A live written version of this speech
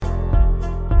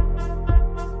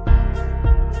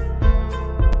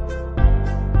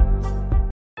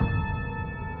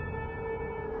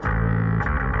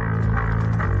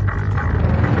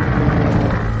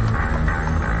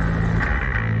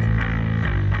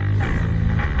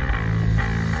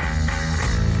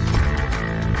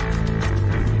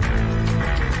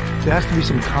There has to be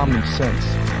some common sense.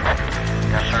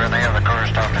 Yes, sir. They have the car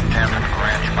stopped in Tampa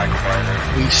Ranch, Michael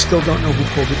Blyther. We still don't know who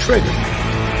pulled the trigger.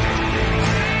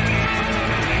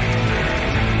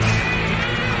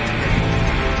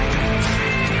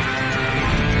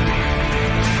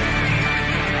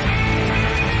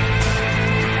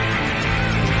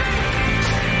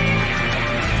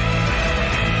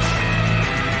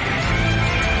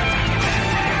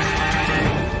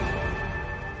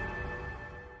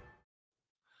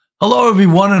 Hello,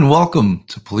 everyone, and welcome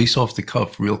to Police Off the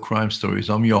Cuff Real Crime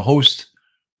Stories. I'm your host,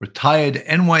 retired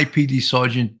NYPD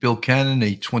Sergeant Bill Cannon,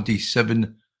 a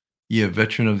 27-year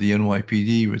veteran of the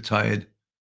NYPD, retired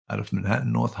out of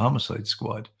Manhattan North Homicide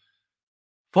Squad.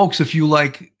 Folks, if you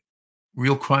like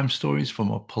real crime stories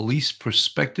from a police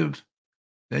perspective,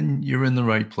 then you're in the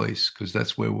right place, because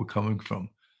that's where we're coming from.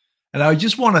 And I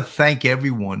just want to thank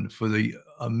everyone for the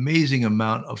amazing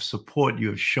amount of support you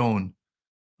have shown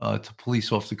to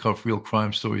Police Off the Cuff Real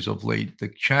Crime Stories of late. The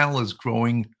channel is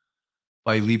growing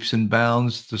by leaps and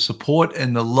bounds. The support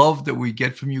and the love that we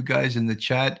get from you guys in the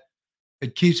chat,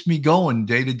 it keeps me going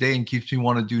day to day and keeps me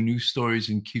want to do new stories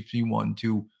and keeps me wanting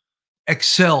to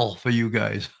excel for you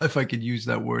guys, if I could use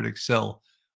that word, excel.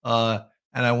 And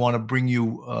I want to bring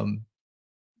you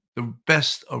the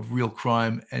best of real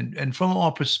crime and from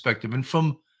our perspective and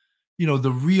from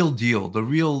the real deal, the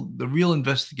real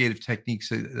investigative techniques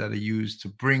that are used to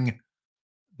bring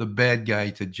the bad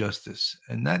guy to justice.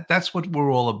 And that's what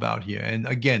we're all about here. And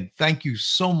again, thank you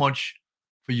so much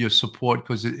for your support,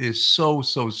 because it is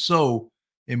so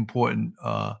important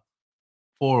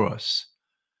for us.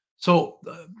 So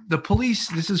the police,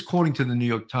 this is quoting to the New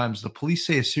York Times, the police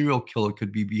say a serial killer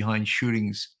could be behind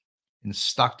shootings in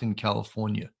Stockton,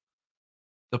 California.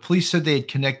 The police said they had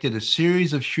connected a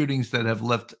series of shootings that have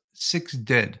left 6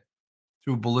 dead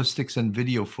through ballistics and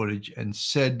video footage, and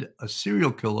said a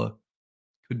serial killer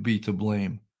could be to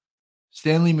blame.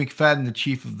 Stanley McFadden, the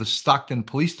chief of the Stockton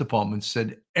Police Department,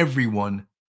 said everyone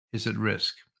is at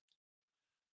risk.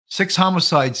 6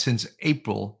 homicides since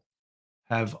April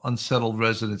have unsettled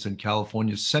residents in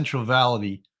California's Central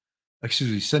Valley.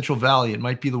 It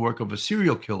might be the work of a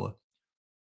serial killer.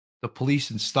 The police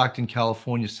in Stockton,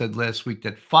 California said last week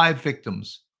that 5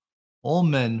 victims, all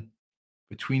men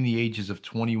between the ages of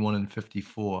 21 and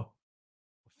 54, were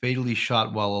fatally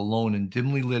shot while alone in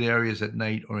dimly lit areas at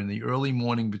night or in the early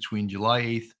morning between July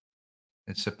 8th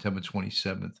and September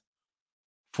 27th.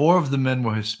 4 of the men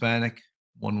were Hispanic,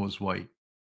 1 was white.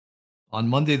 On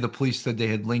Monday, the police said they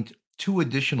had linked 2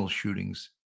 additional shootings.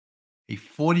 A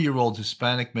 40-year-old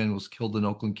Hispanic man was killed in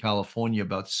Oakland, California,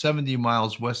 about 70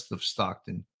 miles west of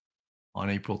Stockton, on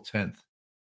April 10th.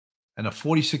 And a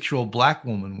 46-year-old black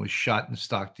woman was shot in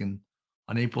Stockton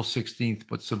on April 16th,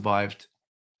 but survived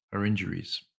her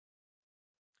injuries.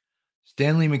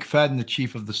 Stanley McFadden, the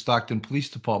chief of the Stockton Police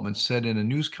Department, said in a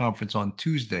news conference on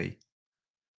Tuesday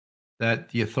that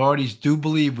the authorities do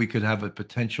believe we could have a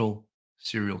potential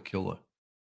serial killer.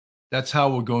 That's how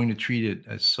we're going to treat it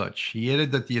as such. He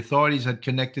added that the authorities had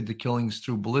connected the killings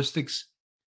through ballistics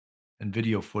and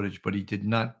video footage, but he did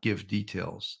not give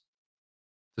details.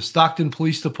 The Stockton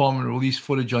Police Department released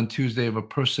footage on Tuesday of a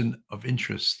person of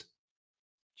interest.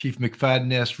 Chief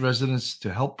McFadden asked residents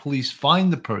to help police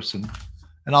find the person,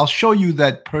 and I'll show you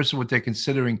that person, what they're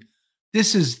considering.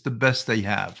 This is the best they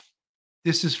have.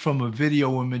 This is from a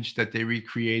video image that they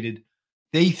recreated.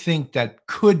 They think that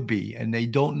could be, and they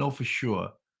don't know for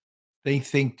sure, they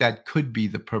think that could be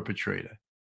the perpetrator.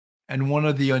 And one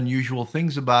of the unusual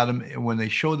things about him, when they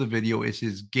show the video, is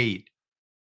his gait.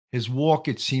 His walk,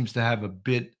 it seems to have a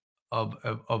bit of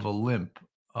a limp.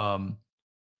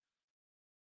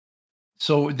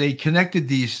 So they connected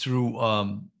these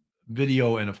through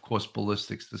video and, of course,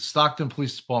 ballistics. The Stockton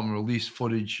Police Department released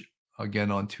footage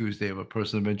again on Tuesday of a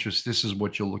person of interest. This is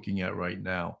what you're looking at right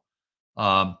now.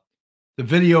 The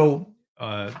video,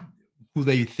 who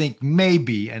they think may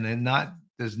be, and then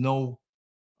there's no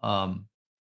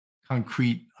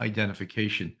concrete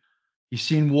identification. He's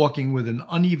seen walking with an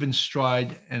uneven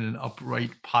stride and an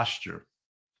upright posture.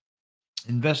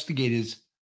 Investigators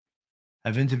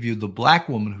have interviewed the black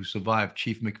woman who survived.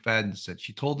 Chief McFadden said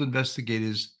she told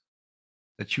investigators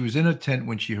that she was in her tent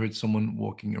when she heard someone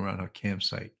walking around her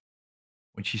campsite.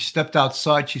 When she stepped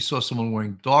outside, she saw someone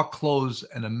wearing dark clothes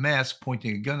and a mask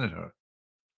pointing a gun at her.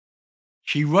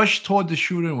 She rushed toward the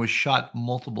shooter and was shot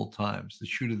multiple times. The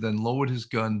shooter then lowered his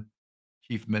gun,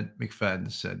 Chief McFadden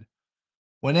said.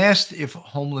 When asked if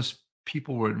homeless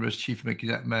people were at risk, Chief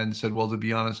McFadden said, well, to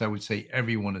be honest, I would say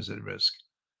everyone is at risk.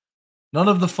 None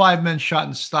of the 5 men shot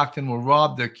in Stockton were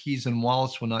robbed. Their keys and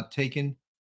wallets were not taken.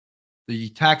 The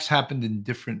attacks happened in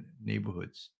different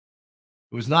neighborhoods.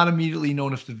 It was not immediately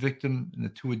known if the victim and the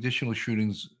two additional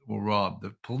shootings were robbed.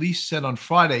 The police said on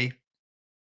Friday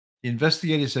the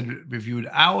investigators had reviewed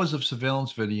hours of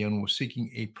surveillance video and were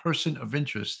seeking a person of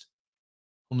interest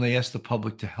whom they asked the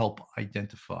public to help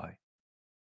identify.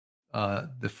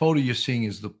 The photo you're seeing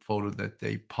is the photo that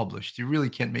they published. You really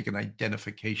can't make an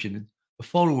identification. The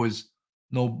photo is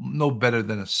no better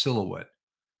than a silhouette.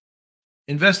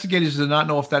 Investigators do not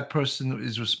know if that person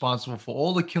is responsible for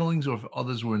all the killings or if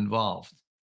others were involved.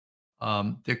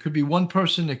 There could be one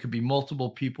person, there could be multiple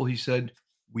people, he said.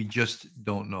 We just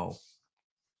don't know.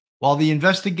 While the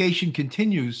investigation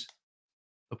continues,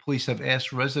 the police have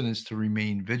asked residents to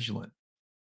remain vigilant,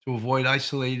 to avoid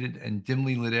isolated and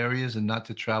dimly lit areas, and not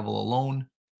to travel alone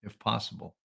if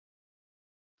possible.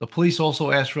 The police also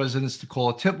asked residents to call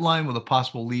a tip line with a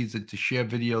possible leads and to share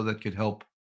video that could help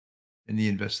in the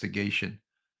investigation.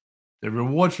 The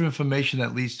reward for information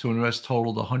that leads to an arrest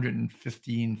totaled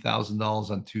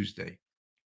 $115,000 on Tuesday.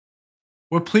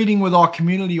 We're pleading with our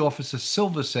community, Officer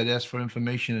Silva said, asked for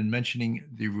information and mentioning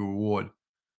the reward.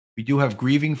 We do have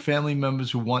grieving family members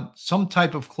who want some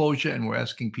type of closure, and we're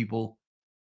asking people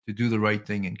to do the right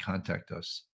thing and contact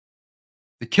us.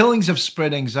 The killings have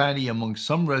spread anxiety among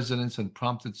some residents and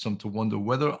prompted some to wonder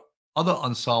whether other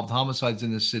unsolved homicides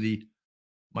in the city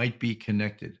might be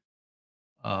connected.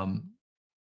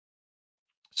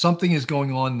 Something is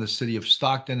going on in the city of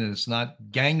Stockton, and it's not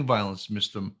gang violence,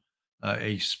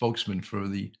 a spokesman for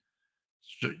the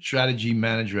strategy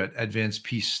manager at Advanced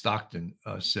Peace Stockton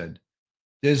said.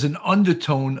 There's an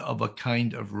undertone of a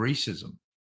kind of racism.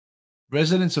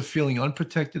 Residents are feeling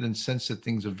unprotected and sense that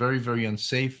things are very, very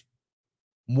unsafe,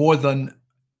 more than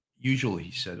usual,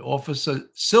 he said. Officer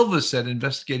Silva said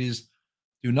investigators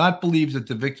do not believe that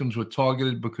the victims were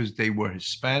targeted because they were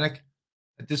Hispanic.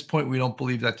 At this point, we don't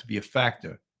believe that to be a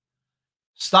factor.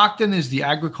 Stockton is the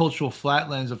agricultural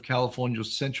flatlands of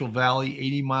California's Central Valley,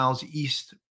 80 miles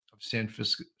east of San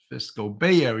Francisco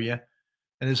Bay Area,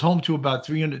 and is home to about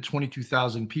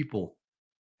 322,000 people,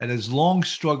 and has long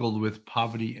struggled with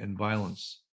poverty and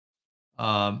violence.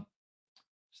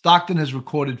 Stockton has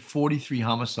recorded 43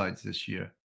 homicides this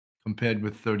year, compared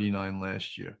with 39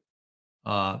 last year.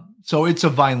 So it's a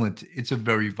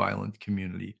very violent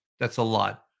community. That's a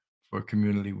lot for a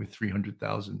community with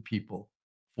 300,000 people.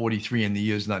 43, and the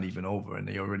year's not even over, and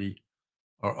they already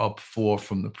are up 4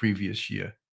 from the previous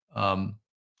year. And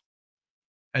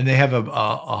they have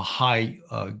a high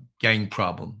gang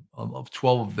problem. Of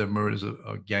 12 of their murders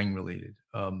are gang related.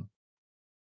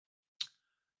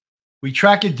 We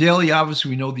track it daily. Obviously,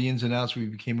 we know the ins and outs. We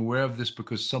became aware of this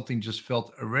because something just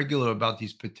felt irregular about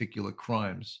these particular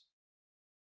crimes.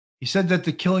 He said that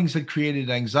the killings had created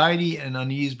anxiety and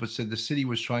unease, but said the city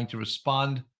was trying to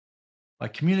respond by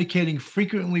communicating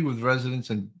frequently with residents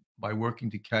and by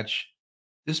working to catch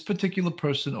this particular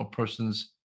person or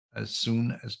persons as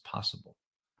soon as possible.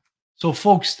 So,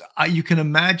 folks, you can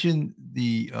imagine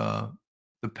the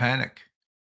panic,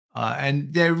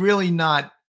 and they're really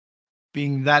not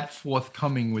being that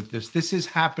forthcoming with this. This is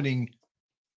happening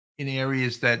in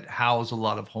areas that house a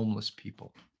lot of homeless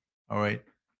people. All right,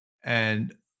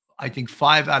 and I think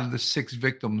 4 out of the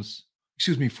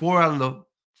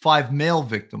 5 male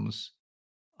victims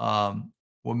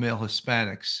were male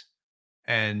Hispanics,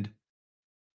 and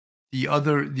the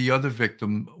other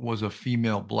victim was a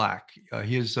female black.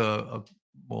 Here's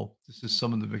this is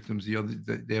some of the victims.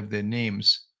 They have their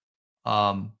names.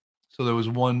 So there was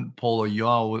one Paula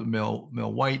Yaw, male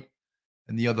white,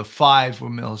 and the other 5 were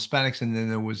male Hispanics, and then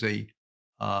there was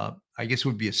I guess it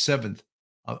would be a 7th,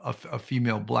 a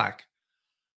female black.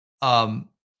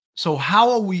 So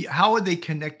how are they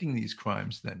connecting these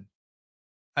crimes then?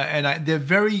 And they're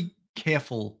very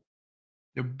careful.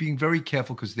 They're being very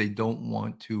careful because they don't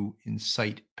want to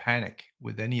incite panic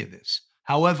with any of this.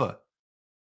 However,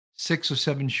 6 or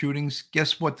 7 shootings,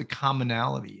 guess what the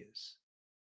commonality is?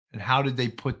 And how did they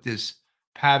put this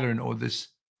pattern or this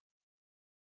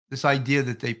idea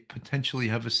that they potentially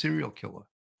have a serial killer?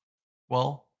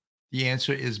 Well, the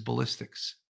answer is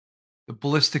ballistics. The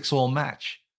ballistics all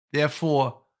match.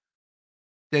 Therefore,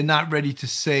 they're not ready to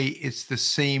say it's the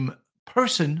same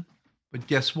person, but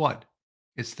guess what?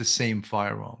 It's the same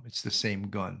firearm. It's the same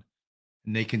gun.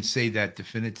 And they can say that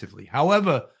definitively.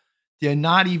 However, they're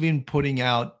not even putting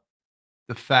out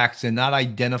the facts. They're not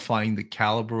identifying the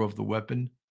caliber of the weapon.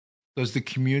 Does the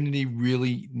community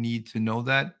really need to know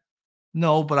that?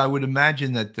 No, but I would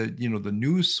imagine that the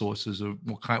news sources are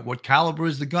what caliber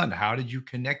is the gun? How did you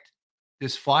connect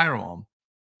this firearm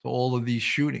to all of these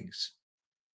shootings?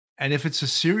 And if it's a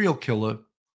serial killer,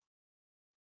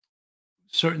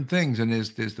 certain things, and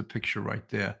there's the picture right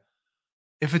there.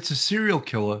 If it's a serial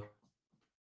killer,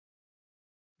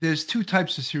 there's two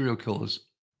types of serial killers: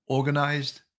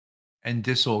 organized and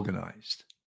disorganized.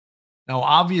 Now,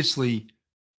 obviously,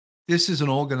 this is an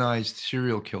organized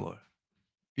serial killer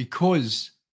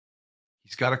because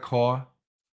he's got a car.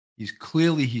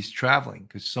 He's traveling,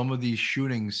 because some of these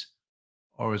shootings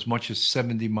are as much as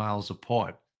 70 miles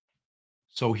apart.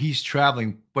 So he's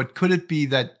traveling. But could it be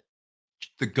that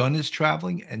the gun is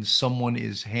traveling and someone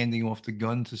is handing off the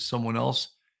gun to someone else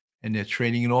and they're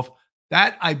trading it off?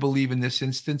 That, I believe, in this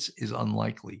instance is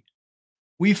unlikely.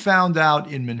 We found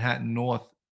out in Manhattan North,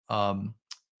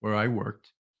 where I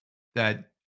worked,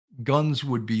 that guns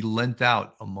would be lent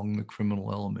out among the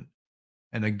criminal element.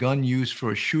 And a gun used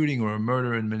for a shooting or a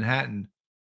murder in Manhattan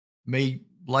may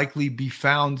likely be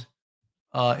found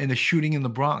in a shooting in the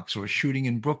Bronx or a shooting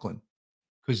in Brooklyn,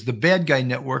 because the bad guy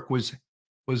network was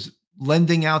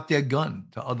lending out their gun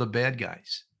to other bad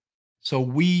guys. So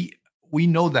we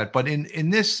know that. But in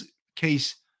this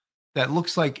case, that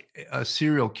looks like a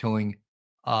serial killing.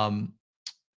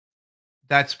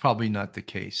 That's probably not the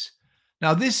case.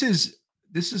 Now, this is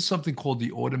something called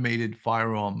the automated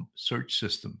firearm search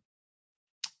system.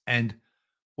 And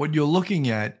what you're looking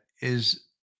at is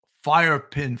fire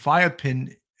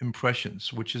pin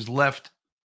impressions, which is left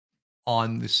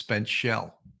on the spent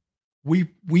shell.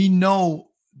 We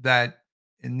know that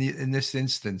in this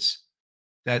instance,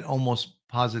 that almost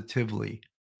positively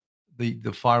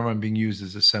the firearm being used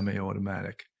is a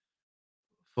semi-automatic.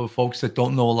 For folks that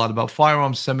don't know a lot about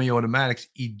firearms, semi-automatics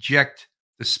eject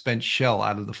the spent shell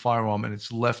out of the firearm and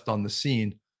it's left on the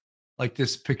scene, like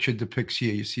this picture depicts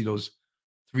here. You see those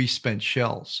 3 spent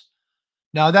shells.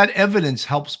 Now, that evidence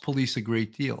helps police a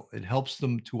great deal. It helps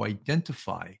them to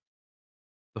identify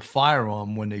the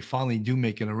firearm when they finally do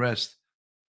make an arrest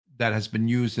that has been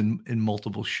used in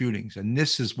multiple shootings. And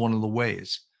this is one of the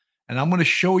ways. And I'm going to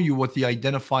show you what the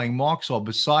identifying marks are.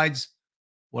 Besides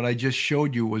what I just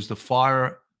showed you was the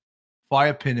fire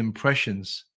pin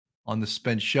impressions on the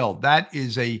spent shell. That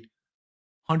is a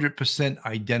 100%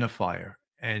 identifier,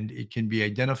 and it can be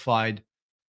identified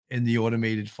in the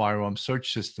automated firearm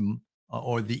search system,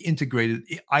 or the integrated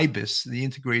IBIS, the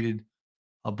integrated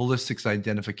ballistics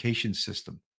identification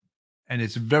system. And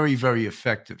it's very, very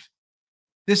effective.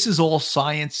 This is all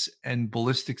science, and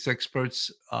ballistics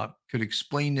experts could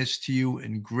explain this to you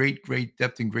in great, great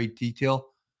depth and great detail.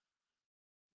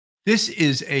 This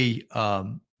is a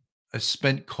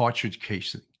spent cartridge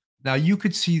casing. Now, you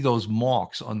could see those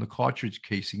marks on the cartridge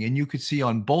casing, and you could see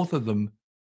on both of them,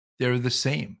 they're the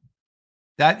same.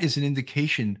 That is an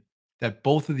indication that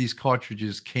both of these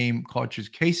cartridge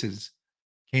cases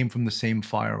came from the same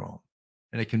firearm,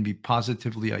 and it can be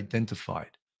positively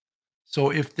identified.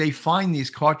 So if they find these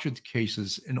cartridge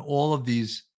cases in all of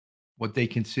these, what they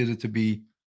consider to be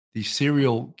these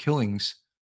serial killings,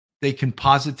 they can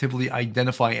positively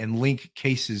identify and link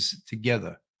cases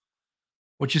together.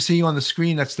 What you see on the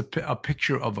screen, that's a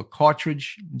picture of a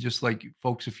cartridge. Just like,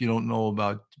 folks, if you don't know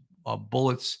about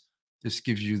bullets, this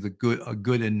gives you a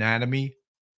good anatomy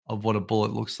of what a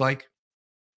bullet looks like.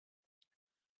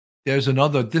 There's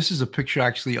another. This is a picture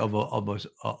actually of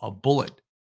a bullet,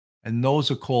 and those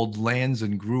are called lands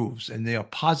and grooves, and they are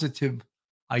positive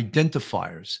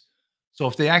identifiers. So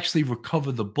if they actually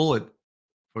recover the bullet,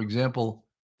 for example,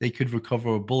 they could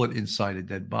recover a bullet inside a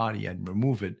dead body and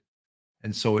remove it,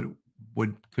 and so it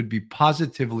could be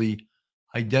positively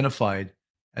identified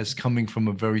as coming from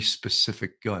a very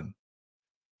specific gun.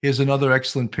 Here's another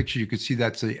excellent picture. You can see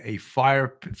that's a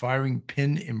firing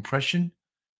pin impression,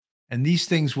 and these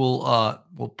things will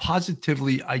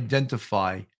positively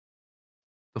identify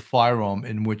the firearm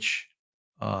in which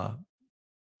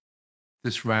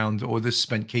this round or this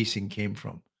spent casing came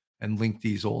from, and link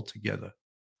these all together.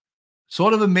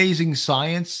 Sort of amazing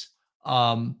science.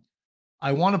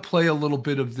 I want to play a little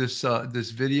bit of this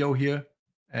video here,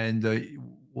 and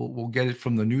we'll get it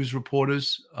from the news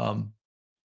reporters.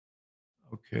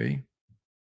 Okay,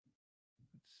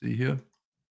 let's see here.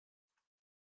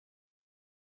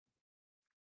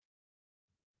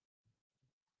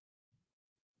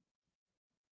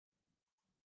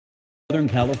 Southern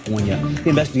California. The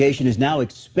investigation is now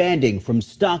expanding from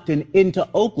Stockton into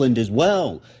Oakland as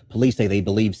well. Police say they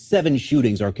believe 7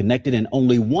 shootings are connected and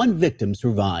only 1 victim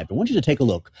survived. I want you to take a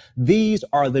look. These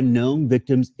are the known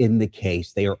victims in the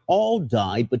case. They are all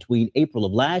died between April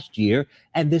of last year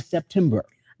and this September.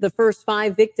 The first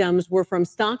 5 victims were from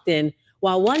Stockton,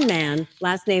 while one man,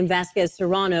 last name Vasquez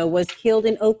Serrano, was killed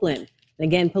in Oakland. And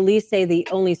again, police say the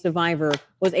only survivor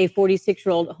was a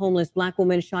 46-year-old homeless Black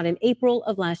woman shot in April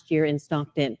of last year in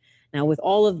Stockton. Now, with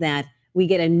all of that, we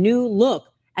get a new look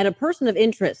at a person of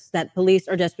interest that police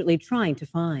are desperately trying to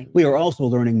find. We are also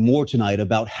learning more tonight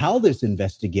about how this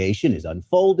investigation is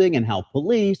unfolding and how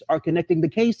police are connecting the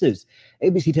cases.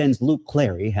 ABC 10's Luke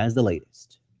Clary has the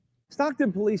latest.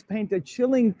 Stockton police paint a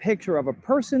chilling picture of a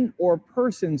person or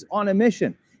persons on a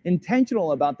mission,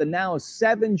 intentional about the now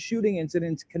 7 shooting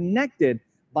incidents connected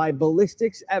by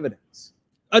ballistics evidence.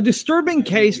 A disturbing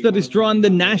case that has drawn the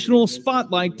national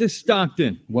spotlight to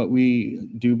Stockton. What we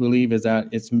do believe is that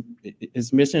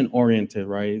it's mission oriented,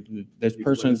 right? This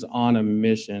person's on a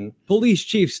mission. Police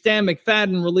Chief Stan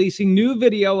McFadden releasing new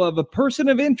video of a person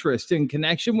of interest in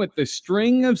connection with the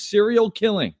string of serial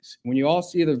killings. When you all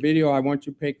see the video, I want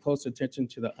you to pay close attention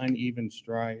to the uneven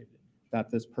stride that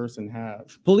this person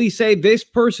has. Police say this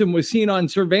person was seen on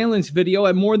surveillance video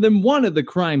at more than one of the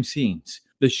crime scenes.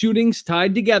 The shootings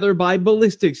tied together by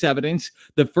ballistics evidence.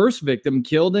 The first victim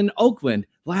killed in Oakland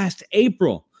last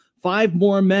April. 5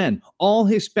 more men, all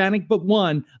Hispanic but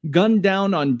one, gunned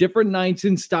down on different nights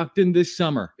in Stockton this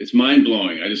summer. It's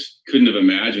mind-blowing. I just couldn't have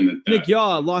imagined that. Nick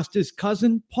Yaw lost his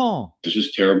cousin, Paul. It's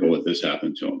just terrible that this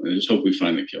happened to him. And I just hope we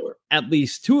find the killer. At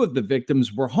least 2 of the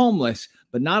victims were homeless,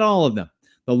 but not all of them.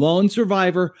 The lone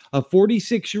survivor, a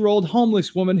 46-year-old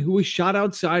homeless woman who was shot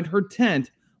outside her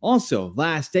tent, also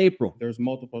last April. There's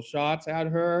multiple shots at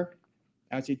her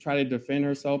as she tried to defend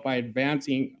herself by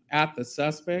advancing at the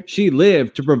suspect. She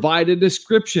lived to provide a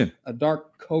description. A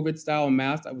dark COVID-style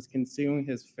mask that was concealing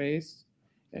his face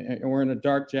and wearing a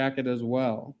dark jacket as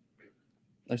well.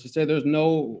 Like she said, there's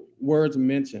no words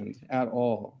mentioned at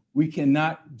all. We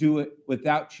cannot do it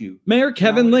without you. Mayor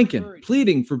Kevin Lincoln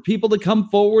pleading for people to come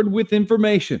forward with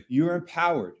information. You're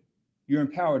empowered. You're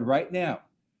empowered right now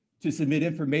to submit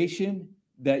information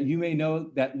that you may know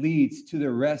that leads to the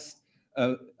arrest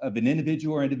of an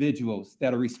individual or individuals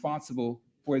that are responsible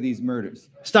for these murders.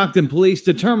 Stockton police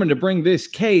determined to bring this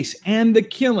case and the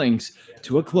killings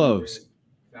to a close.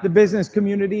 The business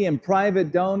community and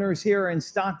private donors here in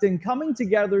Stockton coming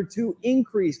together to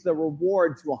increase the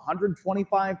reward to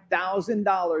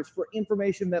 $125,000 for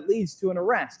information that leads to an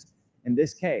arrest in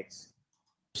this case.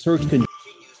 Search continues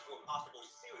for possible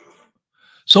serial.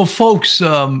 So, folks,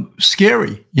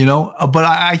 scary, but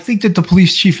I think that the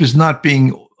police chief is not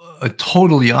being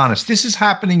totally honest. This is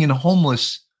happening in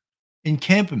homeless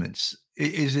encampments.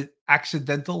 Is it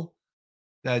accidental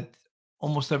that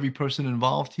almost every person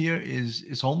involved here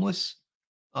is homeless?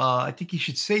 I think he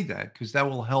should say that because that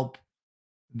will help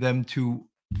them to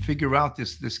figure out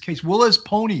this case. Willis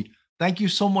Pony, thank you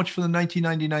so much for the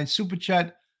 1999 super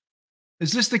chat.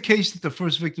 Is this the case that the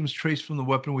first victims traced from the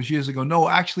weapon was years ago? No,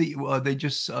 actually, they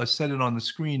just said it on the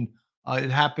screen. It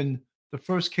happened. The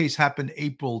first case happened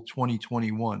April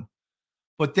 2021,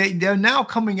 but they're now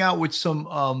coming out with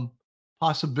some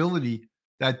possibility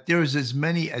that there's as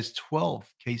many as 12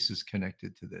 cases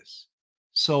connected to this.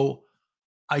 So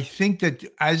I think that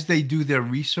as they do their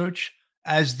research,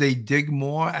 as they dig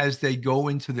more, as they go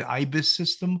into the IBIS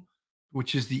system,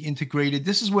 which is the integrated,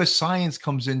 this is where science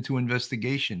comes into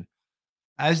investigation.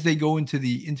 As they go into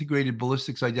the integrated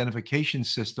ballistics identification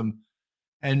system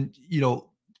and,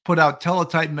 put out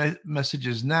teletype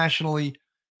messages nationally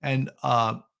and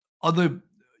other,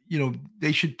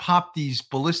 they should pop these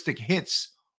ballistic hits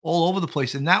all over the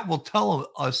place. And that will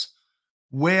tell us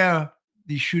where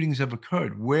these shootings have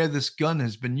occurred, where this gun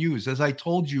has been used. As I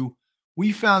told you,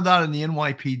 we found out in the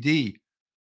NYPD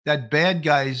that bad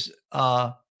guys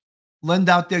lend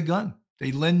out their gun.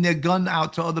 They lend their gun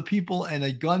out to other people, and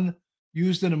a gun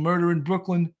used in a murder in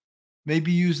Brooklyn may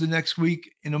be used the next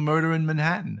week in a murder in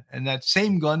Manhattan. And that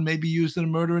same gun may be used in a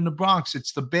murder in the Bronx.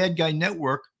 It's the bad guy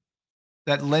network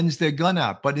that lends their gun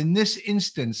out. But in this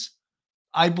instance,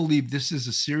 I believe this is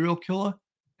a serial killer,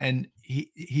 and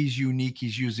he's unique.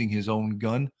 He's using his own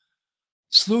gun.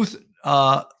 Sleuth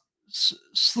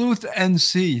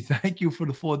NC, thank you for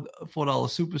the $4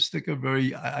 super sticker.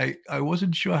 I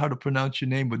wasn't sure how to pronounce your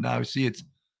name, but now I see it's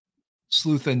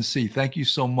Sleuth NC. Thank you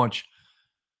so much.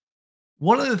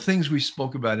 One of the things we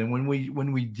spoke about, and when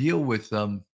we deal with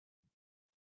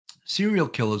serial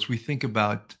killers, we think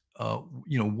about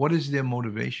what is their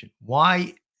motivation?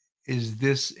 Why is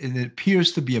this? And it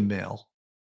appears to be a male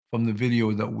from the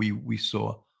video that we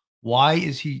saw. Why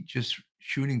is he just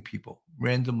shooting people,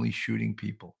 randomly shooting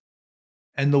people?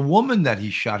 And the woman that he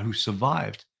shot, who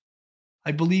survived,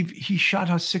 I believe he shot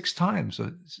her 6 times,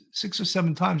 or 6 or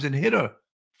 7 times, and hit her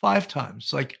 5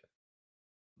 times. Like,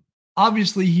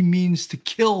 obviously, he means to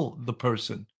kill the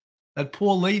person. That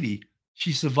poor lady,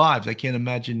 she survived. I can't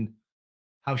imagine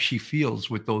how she feels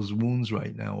with those wounds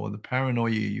right now, or the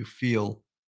paranoia you feel,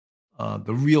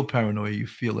 the real paranoia you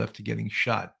feel after getting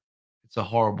shot. It's a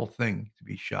horrible thing to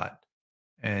be shot.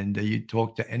 And you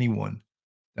talk to anyone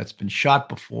that's been shot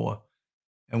before.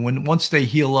 And once they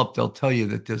heal up, they'll tell you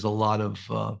that there's a lot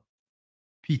of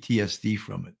PTSD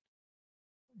from it,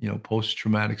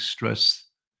 post-traumatic stress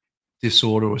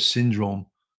disorder or syndrome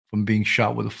from being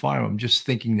shot with a firearm, just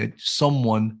thinking that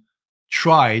someone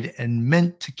tried and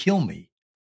meant to kill me.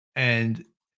 And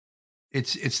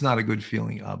it's not a good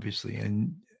feeling, obviously.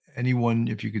 And anyone,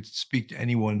 if you could speak to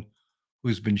anyone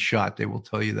who's been shot, they will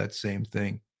tell you that same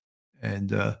thing.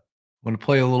 And I'm going to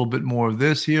play a little bit more of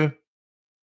this here.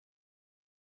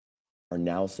 Are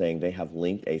now saying they have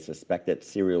linked a suspected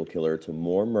serial killer to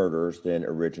more murders than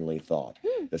originally thought.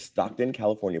 The Stockton,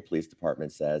 California Police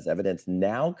Department says evidence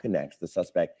now connects the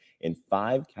suspect in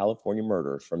 5 California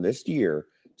murders from this year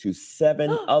to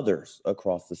 7 others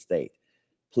across the state.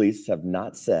 Police have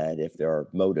not said if there are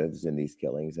motives in these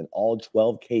killings. In all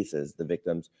 12 cases, the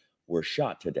victims were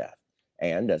shot to death.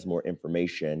 And as more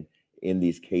information in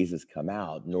these cases come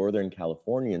out, Northern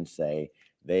Californians say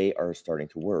they are starting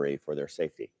to worry for their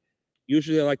safety.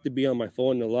 Usually I like to be on my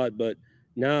phone a lot, but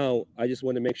now I just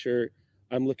want to make sure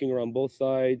I'm looking around both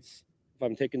sides. If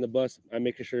I'm taking the bus, I'm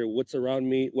making sure what's around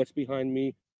me, what's behind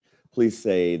me. Police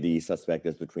say the suspect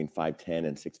is between 5'10"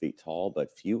 and 6 feet tall,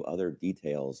 but few other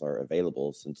details are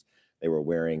available since they were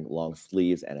wearing long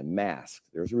sleeves and a mask.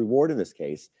 There's a reward in this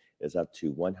case is up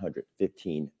to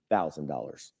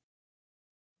 $115,000.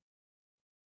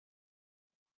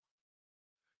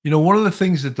 One of the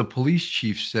things that the police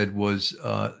chief said was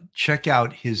check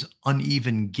out his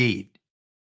uneven gait.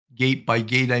 Gait, by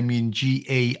gait, I mean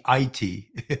G-A-I-T.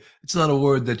 It's not a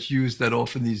word that's used that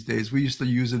often these days. We used to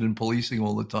use it in policing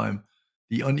all the time.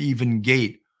 The uneven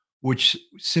gait, which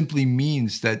simply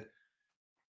means that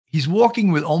he's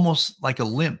walking with almost like a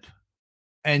limp.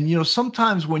 And,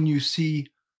 sometimes when you see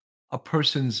a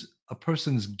person's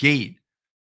gait,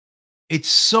 it's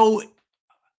so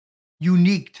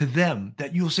unique to them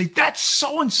that you'll say, that's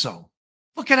so-and-so.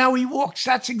 Look at how he walks.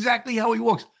 That's exactly how he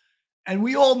walks. And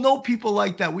we all know people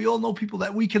like that. We all know people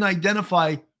that we can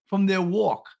identify from their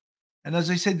walk. And as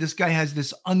I said, this guy has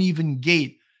this uneven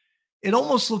gait. It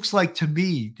almost looks like to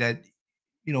me that,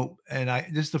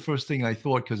 and this is the first thing I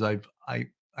thought, because I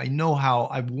know how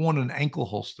I've worn an ankle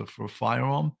holster for a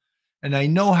firearm, and I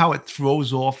know how it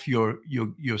throws off your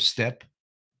step,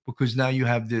 because now you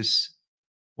have this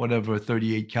whatever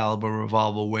 38 caliber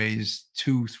revolver weighs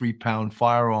 2-3 pound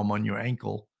firearm on your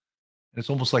ankle. And it's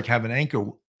almost like having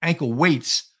ankle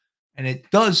weights, and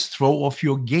it does throw off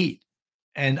your gait.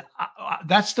 And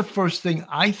that's the first thing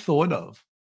I thought of,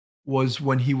 was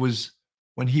when he was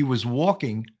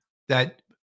walking, that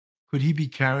could he be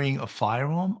carrying a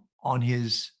firearm on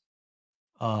his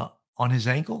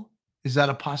ankle? Is that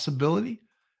a possibility?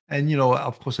 And,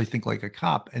 of course, I think like a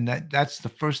cop. And that's the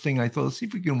first thing I thought. Let's see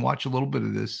if we can watch a little bit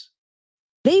of this.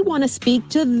 They want to speak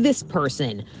to this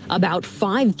person about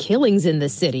 5 killings in the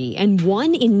city and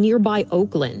 1 in nearby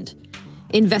Oakland.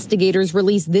 Investigators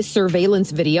released this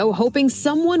surveillance video, hoping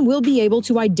someone will be able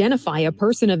to identify a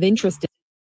person of interest.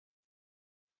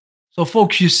 So,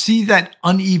 folks, you see that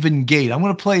uneven gait. I'm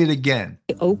going to play it again.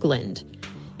 Oakland.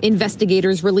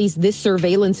 Investigators released this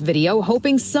surveillance video,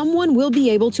 hoping someone will be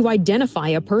able to identify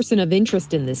a person of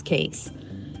interest in this case.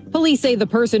 Police say the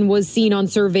person was seen on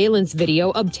surveillance video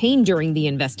obtained during the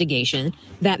investigation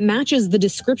that matches the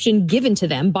description given to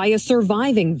them by a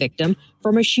surviving victim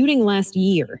from a shooting last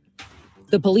year.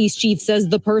 The police chief says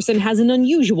the person has an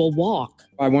unusual walk.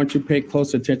 I want you to pay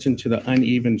close attention to the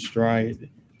uneven stride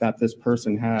that this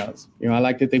person has. I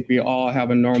like to think we all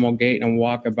have a normal gait and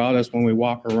walk about us when we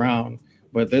walk around.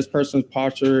 But this person's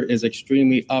posture is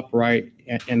extremely upright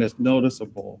and it's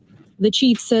noticeable. The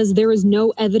chief says there is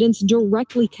no evidence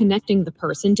directly connecting the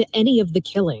person to any of the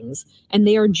killings, and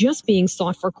they are just being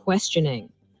sought for questioning.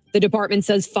 The department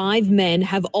says 5 men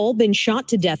have all been shot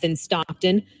to death in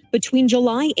Stockton between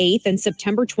July 8th and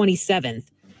September 27th.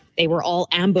 They were all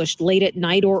ambushed late at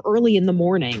night or early in the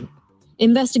morning.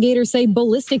 Investigators say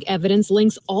ballistic evidence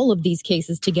links all of these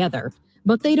cases together,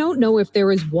 but they don't know if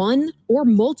there is one or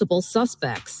multiple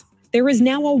suspects. There is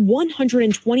now a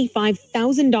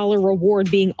 $125,000 reward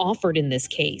being offered in this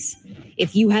case.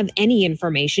 If you have any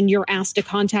information, you're asked to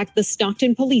contact the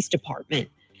Stockton Police Department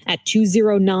at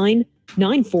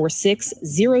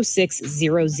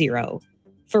 209-946-0600.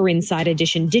 For Inside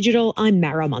Edition Digital, I'm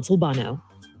Mara Montalbano.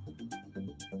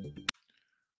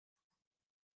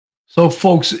 So,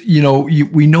 folks,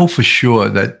 we know for sure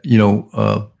that,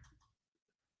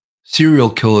 serial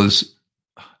killers,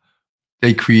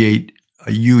 they create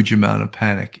a huge amount of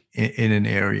panic in an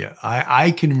area.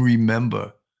 I can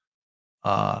remember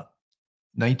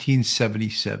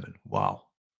 1977. Wow.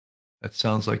 That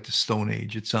sounds like the Stone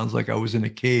Age. It sounds like I was in a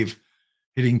cave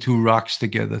hitting two rocks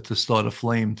together to start a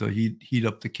flame to heat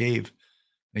up the cave,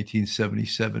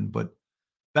 1977. But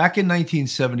back in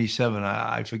 1977,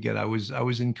 I forget, I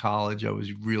was in college. I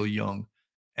was real young,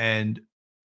 and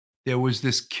there was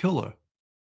this killer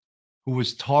who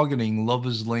was targeting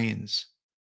lovers' lanes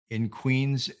in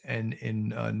Queens and in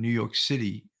New York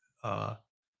City,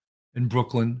 in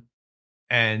Brooklyn,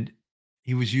 and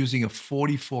he was using a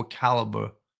 44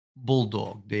 caliber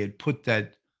bulldog. They had put the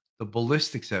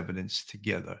ballistics evidence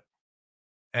together,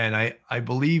 and I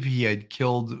believe he had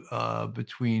killed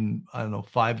between, I don't know,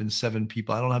 5 and 7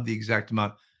 people. I don't have the exact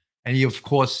amount, and he of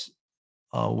course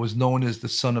was known as the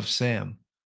Son of Sam,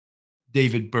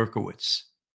 David Berkowitz.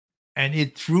 And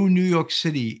it threw New York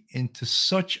City into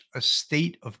such a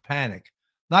state of panic,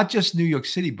 not just New York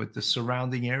City, but the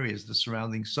surrounding areas, the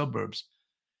surrounding suburbs.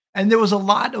 And there was a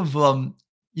lot of,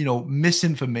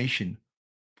 misinformation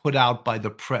put out by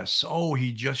the press. Oh,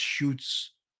 he just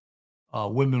shoots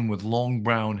women with long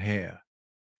brown hair.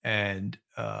 And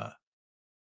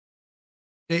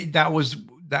that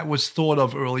was thought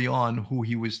of early on who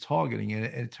he was targeting. And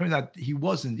it turned out he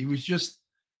wasn't. He was just,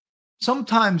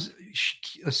 sometimes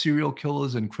serial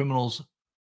killers and criminals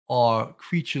are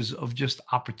creatures of just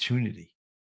opportunity,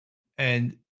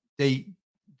 and they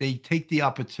take the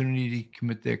opportunity to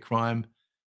commit their crime,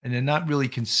 and they're not really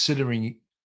considering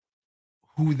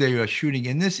who they are shooting.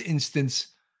 In this instance,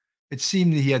 it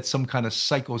seemed that he had some kind of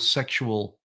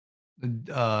psychosexual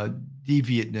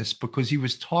deviantness, because he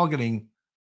was targeting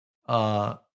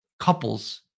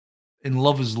couples in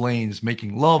lovers' lanes,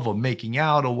 making love or making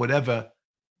out or whatever.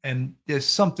 And there's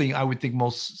something I would think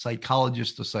most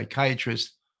psychologists or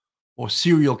psychiatrists or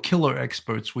serial killer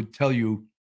experts would tell you,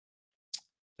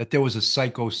 that there was a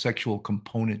psychosexual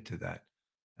component to that.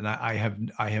 And I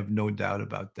have no doubt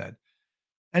about that.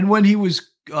 And when he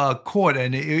was caught,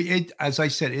 and it, as I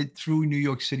said, it threw New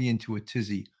York City into a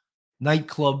tizzy.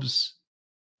 Nightclubs,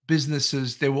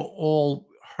 businesses, they were all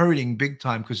hurting big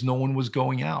time because no one was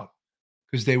going out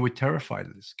because they were terrified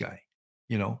of this guy,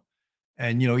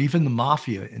 And even the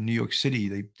mafia in New York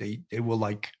City, they were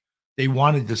like, they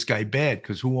wanted this guy bad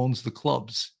because who owns the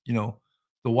clubs?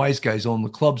 The wise guys own the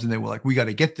clubs, and they were like, we got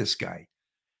to get this guy.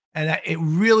 And it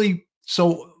really,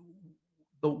 so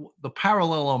the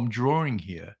parallel I'm drawing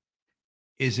here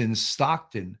is in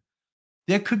Stockton.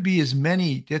 There could be as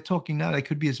many, they're talking now, there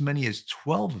could be as many as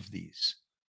 12 of these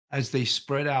as they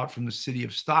spread out from the city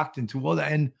of Stockton to other.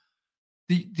 And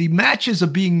the matches are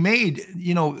being made,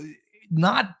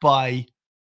 not by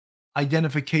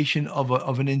identification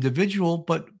of an individual,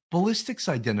 but ballistics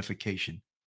identification.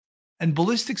 And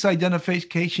ballistics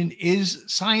identification is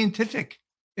scientific.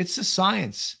 It's a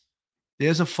science.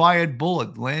 There's a fired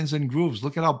bullet, lands in grooves.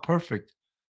 Look at how perfect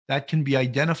that can be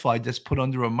identified. That's put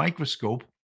under a microscope.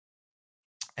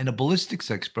 And a ballistics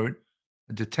expert,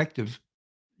 a detective,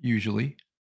 usually,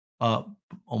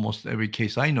 almost every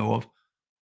case I know of,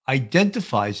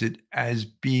 identifies it as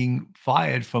being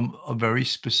fired from a very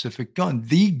specific gun,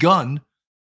 the gun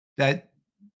that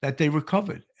they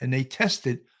recovered, and they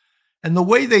tested. And the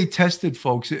way they tested,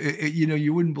 folks,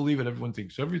 you wouldn't believe it. Everyone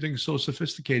thinks everything's so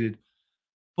sophisticated.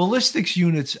 Ballistics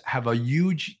units have a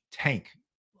huge tank,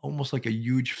 almost like a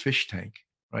huge fish tank,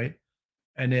 right?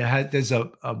 And there's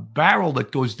a barrel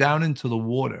that goes down into the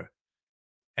water,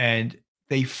 and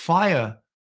they fire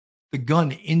the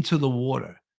gun into the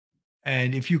water.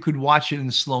 And if you could watch it in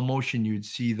slow motion, you'd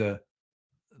see the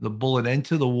bullet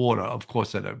enter the water, of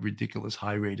course, at a ridiculous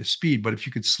high rate of speed. But if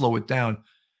you could slow it down,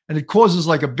 and it causes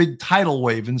like a big tidal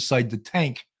wave inside the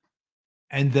tank,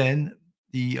 and then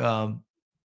the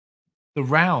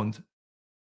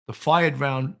fired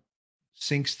round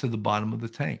sinks to the bottom of the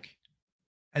tank.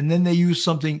 And then they use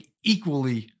something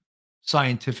equally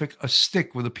scientific, a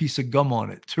stick with a piece of gum on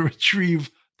it, to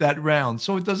retrieve that round,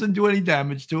 so it doesn't do any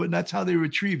damage to it. And that's how they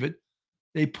retrieve it.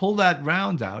 They pull that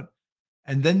round out,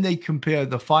 and then they compare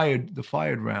the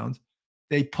fired round.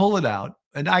 They pull it out,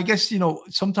 and I guess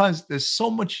sometimes there's so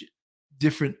much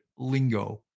different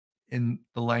lingo in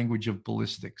the language of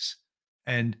ballistics,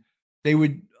 and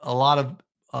a lot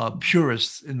of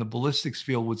purists in the ballistics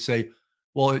field would say,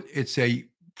 well, it's a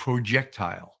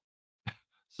projectile.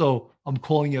 So I'm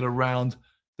calling it a round.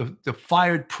 The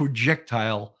fired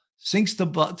projectile sinks to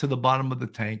the bottom of the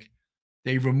tank.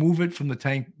 They remove it from the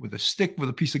tank with a stick with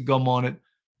a piece of gum on it.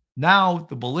 Now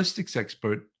the ballistics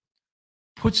expert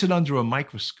puts it under a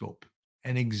microscope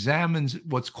and examines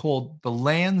what's called the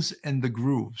lands and the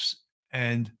grooves.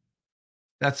 And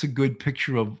that's a good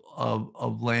picture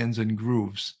of lands and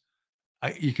grooves.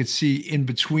 You could see in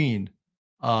between.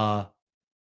 I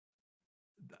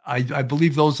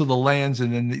believe those are the lands,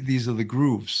 and then these are the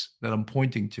grooves that I'm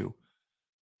pointing to.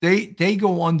 they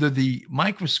go under the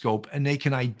microscope and they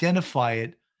can identify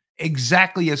it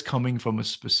exactly as coming from a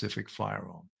specific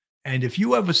firearm. And if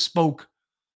you ever spoke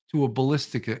to a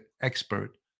ballistic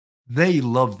expert, they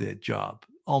love their job.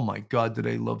 Oh my God, do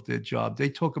they love their job? They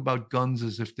talk about guns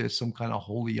as if they're some kind of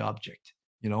holy object,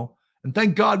 you know? And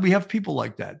thank God we have people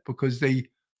like that, because they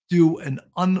do an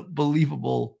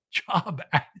unbelievable job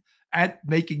at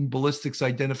making ballistics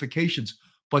identifications.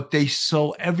 But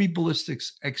every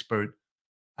ballistics expert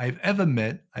I've ever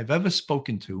met, I've ever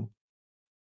spoken to,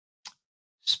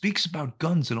 speaks about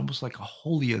guns in almost like a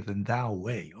holier than thou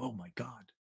way. Oh my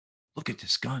God, look at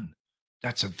this gun.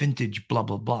 That's a vintage blah,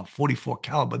 blah, blah, 44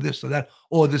 caliber, this or that.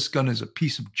 Or this gun is a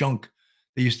piece of junk.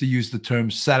 They used to use the term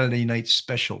Saturday night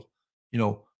special, you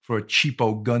know, for a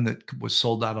cheapo gun that was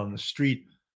sold out on the street.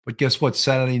 But guess what?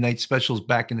 Saturday night specials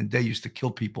back in the day used to kill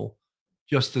people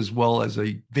just as well as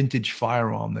a vintage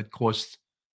firearm that cost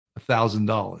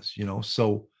 $1,000, you know?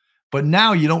 So, but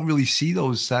now you don't really see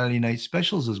those Saturday night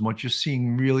specials as much. You're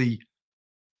seeing really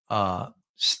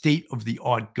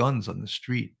state-of-the-art guns on the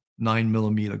street,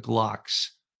 9mm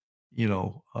Glocks, you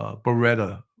know,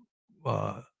 Beretta,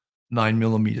 9mm,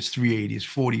 380s,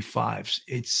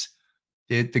 45s.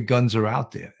 The guns are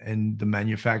out there, and the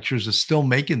manufacturers are still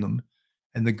making them,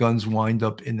 and the guns wind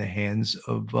up in the hands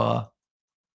of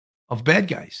bad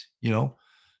guys, you know?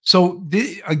 So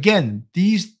again,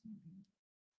 these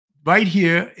right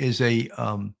here is a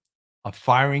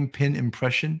firing pin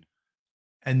impression,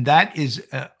 and that is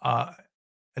an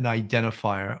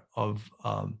identifier of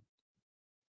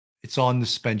it's on the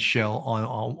spent shell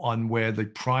on where the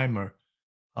primer,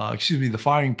 the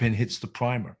firing pin hits the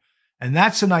primer, and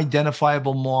that's an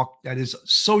identifiable mark that is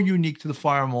so unique to the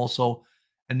firearm also,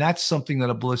 and that's something that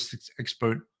a ballistics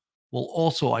expert will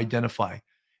also identify.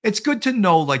 It's good to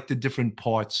know like the different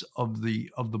parts of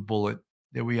the bullet.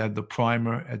 There we have the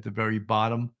primer at the very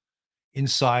bottom.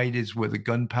 Inside is where the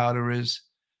gunpowder is,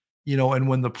 you know, and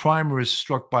when the primer is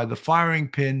struck by the firing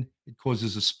pin, it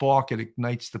causes a spark, it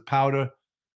ignites the powder.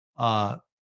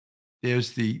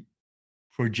 There's the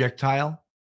projectile,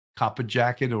 copper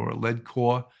jacket or a lead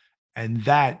core, and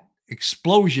that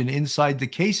explosion inside the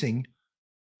casing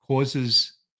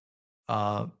causes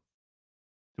the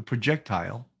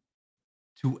projectile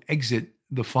to exit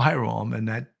the firearm, and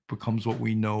that becomes what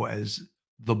we know as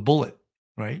the bullet,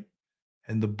 right?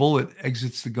 And the bullet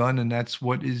exits the gun, and that's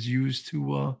what is used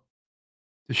to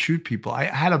shoot people. I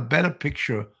had a better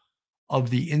picture of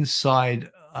the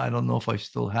inside. I don't know if I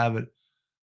still have it.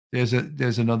 There's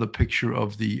another picture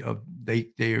of they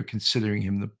are considering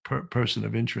him the person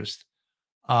of interest.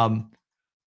 I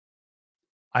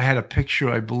had a picture,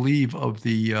 I believe, of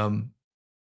the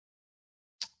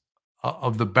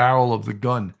barrel of the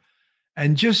gun,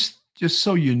 and just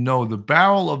so you know, the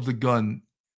barrel of the gun,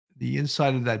 the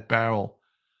inside of that barrel,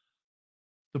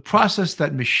 the process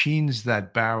that machines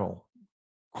that barrel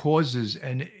causes,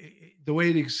 and the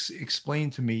way it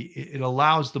explained to me, it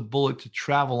allows the bullet to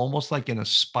travel almost like in a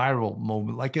spiral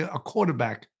moment, like a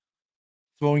quarterback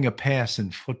throwing a pass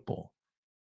in football.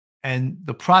 And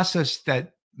the process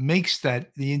that makes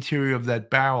that the interior of that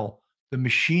barrel, the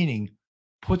machining,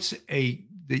 puts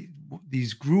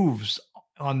these grooves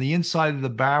on the inside of the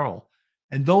barrel,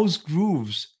 and those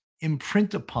grooves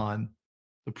imprint upon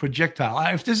the projectile.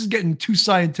 If this is getting too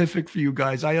scientific for you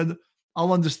guys,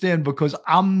 I'll understand, because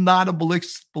I'm not a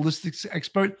ballistics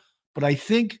expert, but I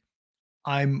think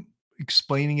I'm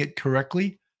explaining it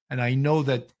correctly. And I know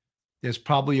that there's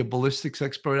probably a ballistics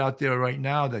expert out there right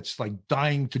now that's like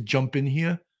dying to jump in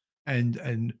here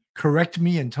and correct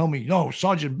me and tell me, no,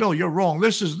 Sergeant Bill, you're wrong.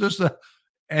 This.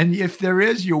 And if there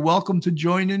is, you're welcome to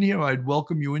join in here. I'd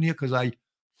welcome you in here, because I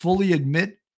fully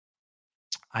admit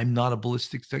I'm not a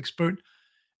ballistics expert.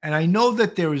 And I know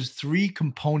that there is 3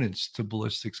 components to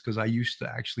ballistics, because I used to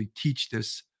actually teach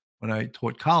this when I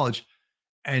taught college.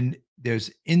 And there's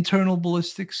internal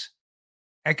ballistics,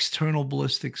 external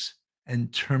ballistics,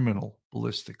 and terminal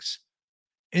ballistics.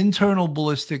 Internal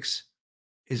ballistics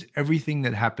is everything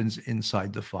that happens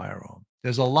inside the firearm.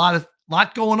 There's a lot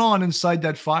going on inside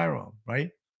that firearm, right?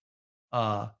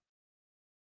 The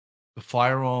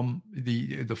firearm,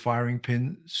 the firing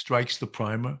pin strikes the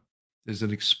primer. There's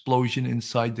an explosion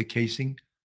inside the casing.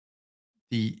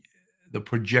 The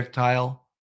projectile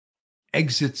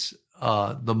exits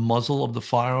the muzzle of the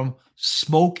firearm.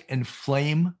 Smoke and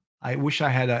flame. I wish I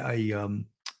had an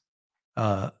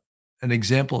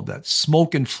example of that.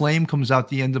 Smoke and flame comes out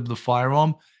the end of the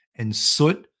firearm, and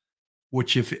soot,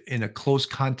 which if in a close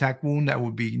contact wound, that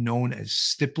would be known as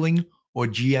stippling or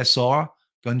GSR,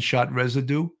 gunshot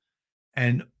residue.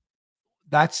 And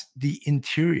that's the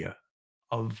interior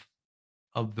of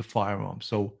the firearm.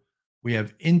 So We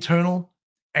have internal,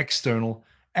 external.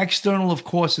 External, of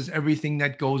course, is everything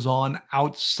that goes on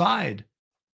outside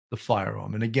the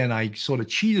firearm. And again, I sort of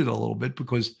cheated a little bit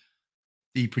because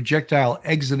the projectile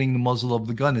exiting the muzzle of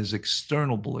the gun is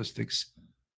external ballistics.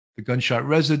 The gunshot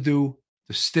residue,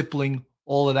 the stippling,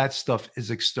 all of that stuff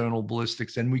is external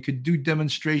ballistics. And we could do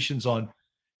demonstrations on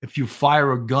if you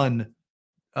fire a gun,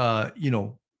 2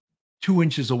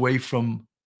 inches away from,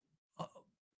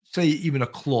 say, even a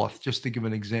cloth, just to give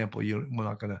an example. We're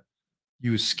not going to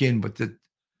use skin, but that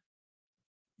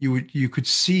you could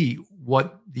see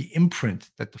what the imprint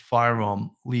that the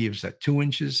firearm leaves at 2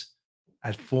 inches,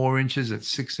 at 4 inches, at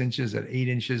 6 inches, at 8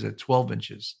 inches, at 12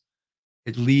 inches.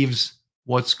 It leaves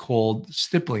what's called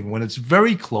stippling. When it's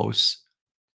very close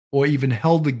or even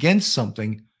held against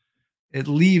something, it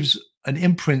leaves an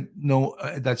imprint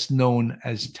that's known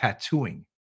as tattooing.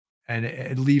 And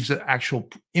it leaves an actual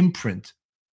imprint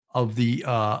of the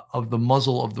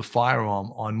muzzle of the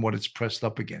firearm on what it's pressed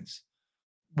up against.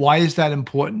 Why is that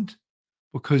important?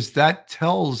 Because that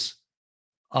tells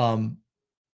a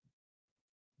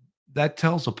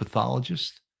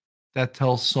pathologist, that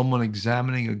tells someone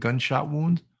examining a gunshot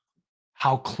wound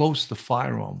how close the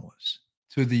firearm was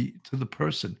to the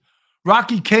person.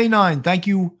 Rocky K9, thank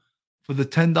you for the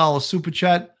 $10 super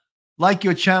chat. Like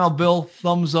your channel, Bill.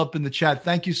 Thumbs up in the chat.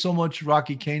 Thank you so much,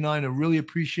 Rocky K9. I really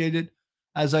appreciate it.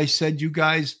 As I said, you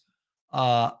guys,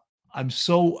 I'm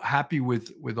so happy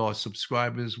with our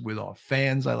subscribers, with our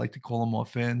fans. I like to call them our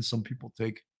fans. Some people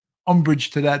take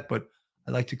umbrage to that, but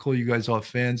I like to call you guys our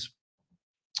fans.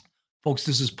 Folks,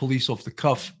 this is Police Off the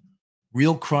Cuff,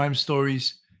 real crime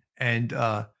stories. And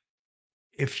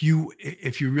if you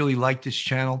really like this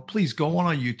channel, please go on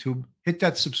our YouTube, hit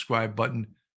that subscribe button,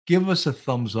 give us a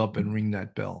thumbs up, and ring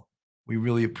that bell. We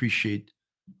really appreciate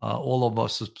all of our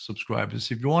subscribers.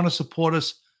 If you want to support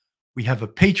us, we have a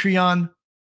Patreon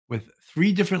with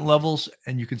 3 different levels,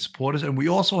 and you can support us. And we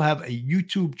also have a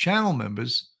YouTube channel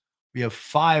members. We have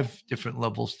 5 different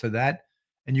levels to that.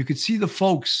 And you can see the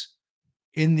folks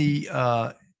in the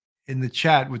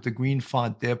chat with the green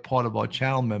font. They're part of our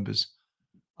channel members.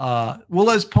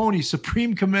 Will as Pony,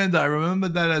 Supreme Commander. I remember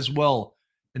that as well.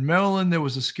 In Maryland, there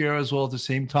was a scare as well at the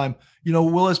same time.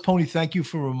 Will as Pony, thank you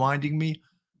for reminding me.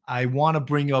 I want to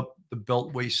bring up the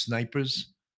Beltway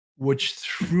snipers, which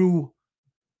through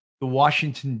the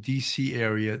Washington, D.C.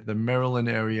 area, the Maryland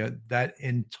area, that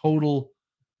in total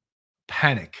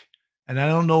panic. And I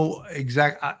don't know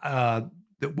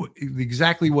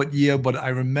exactly what year, but I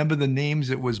remember the names.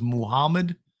 It was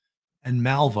Muhammad and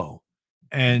Malvo.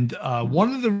 And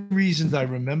one of the reasons I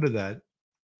remember that,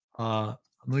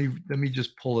 let me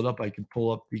just pull it up. I can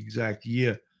pull up the exact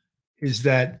year, is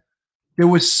that there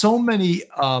was so many,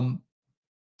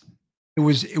 it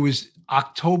was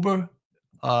October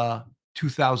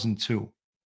 2002.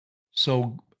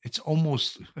 So it's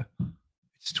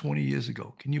 20 years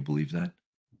ago. Can you believe that?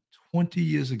 20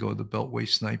 years ago, the Beltway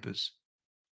snipers.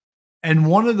 And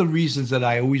one of the reasons that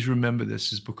I always remember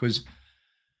this is because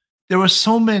there are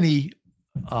so many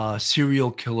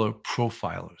serial killer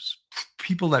profilers,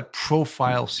 people that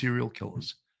profile serial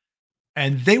killers.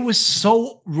 And they were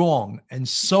so wrong and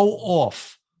so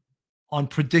off on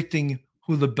predicting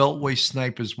who the Beltway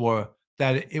snipers were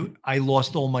that I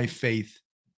lost all my faith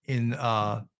in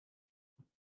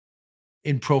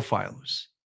profilers.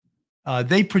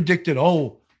 They predicted,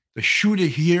 the shooter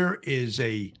here is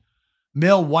a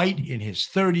male white in his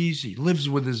 30s. He lives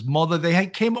with his mother. They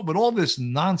came up with all this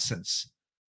nonsense.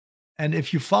 And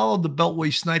if you followed the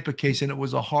Beltway sniper case, and it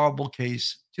was a horrible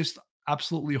case, just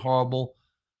absolutely horrible,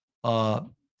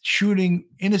 shooting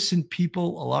innocent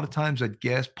people a lot of times at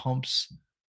gas pumps,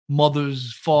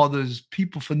 mothers, fathers,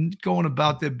 people for going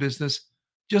about their business,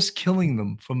 just killing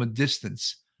them from a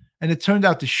distance. And it turned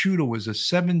out the shooter was a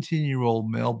 17-year-old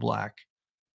male black,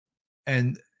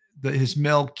 and his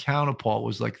male counterpart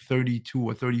was like 32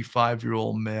 or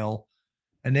 35-year-old male.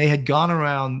 And they had gone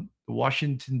around the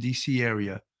Washington, D.C.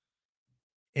 area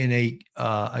in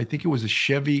I think it was a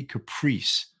Chevy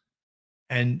Caprice.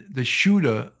 And the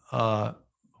shooter,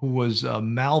 who was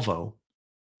Malvo,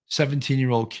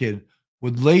 17-year-old kid,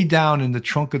 would lay down in the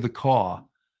trunk of the car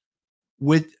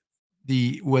where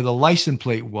the license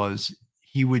plate was.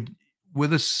 He would,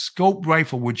 with a scope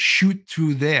rifle, would shoot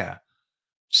through there.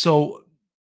 So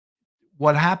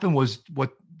what happened was,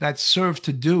 what that served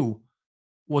to do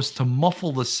was to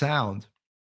muffle the sound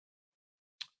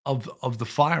of the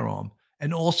firearm,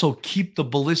 and also keep the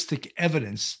ballistic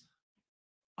evidence,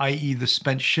 i.e. the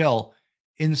spent shell,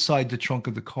 inside the trunk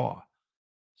of the car,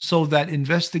 so that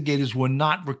investigators were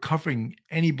not recovering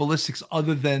any ballistics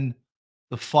other than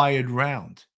the fired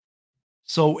round.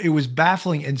 So it was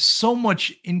baffling, and so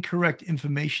much incorrect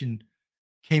information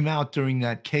came out during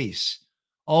that case.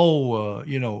 Oh,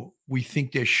 we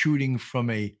think they're shooting from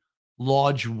a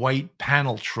large white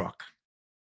panel truck.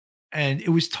 And it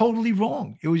was totally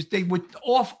wrong. They were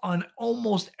off on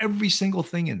almost every single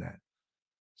thing in that.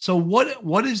 So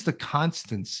what is the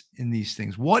constants in these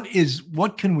things? What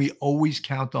can we always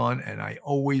count on? And I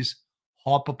always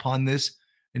harp upon this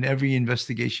in every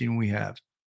investigation we have.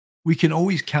 We can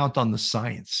always count on the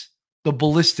science. The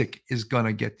ballistic is going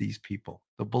to get these people,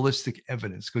 the ballistic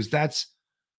evidence, because that's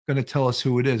going to tell us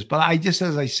who it is. But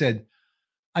as I said,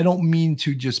 I don't mean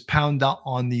to just pound out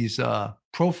on these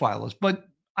profilers, but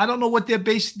I don't know what they're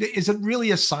based. Is it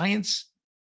really a science?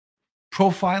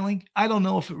 Profiling? I don't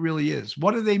know if it really is.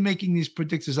 What are they making these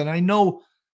predictors? And I know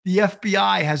the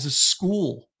FBI has a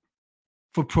school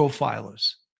for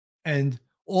profilers, and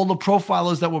all the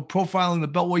profilers that were profiling the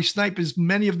Beltway snipers,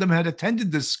 many of them had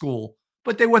attended this school,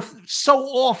 but they were so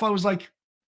off. I was like,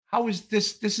 how is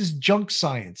this? This is junk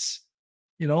science,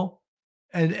 and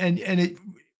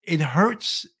it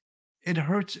hurts. It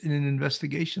hurts in an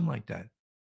investigation like that,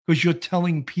 because you're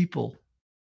telling people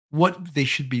what they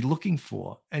should be looking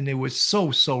for. And they were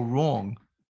so wrong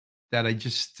that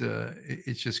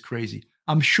it's just crazy.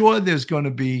 I'm sure there's going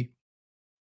to be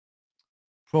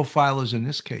profilers in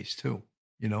this case too,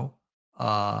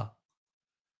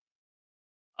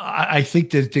 I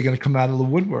think that they're going to come out of the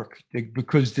woodwork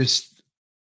because this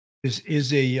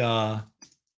is a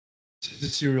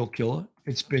serial killer.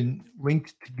 It's been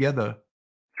linked together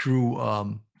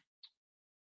through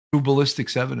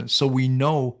ballistics evidence. So we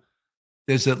know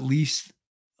there's at least,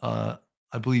 I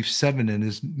believe, 7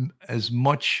 and as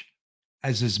much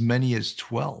as many as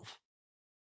 12.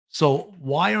 So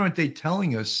why aren't they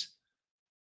telling us?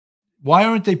 Why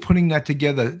aren't they putting that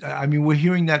together? I mean, we're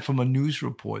hearing that from a news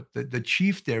report. That the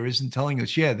chief there isn't telling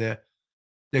us, there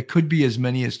could be as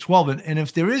many as 12. And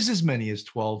if there is as many as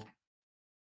 12,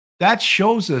 that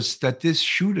shows us that this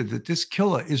shooter, that this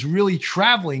killer is really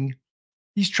traveling.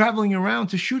 He's traveling around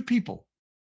to shoot people.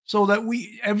 So that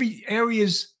every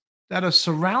areas that are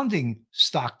surrounding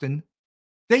Stockton,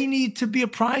 they need to be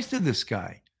apprised of this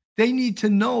guy. They need to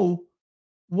know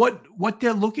what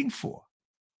they're looking for.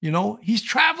 He's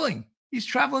traveling. He's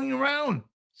traveling around.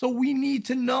 So we need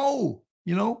to know,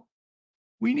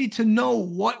 we need to know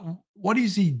what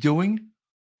is he doing?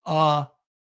 Why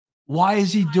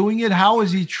is he doing it? How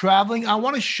is he traveling? I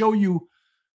want to show you.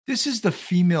 This is the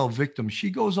female victim. She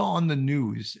goes on the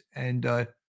news and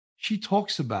she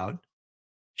talks about,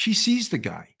 she sees the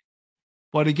guy.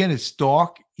 But again, it's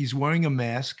dark. He's wearing a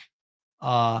mask.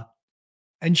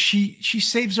 And she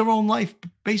saves her own life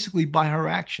basically by her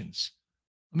actions.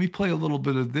 Let me play a little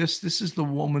bit of this. This is the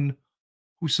woman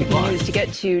who survived. News to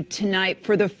get to tonight.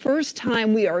 For the first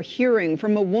time, we are hearing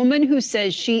from a woman who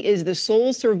says she is the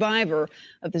sole survivor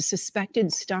of the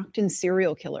suspected Stockton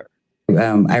serial killer.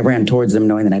 I ran towards him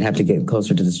knowing that I'd have to get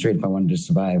closer to the street if I wanted to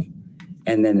survive.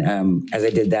 And then as I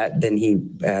did that, then he,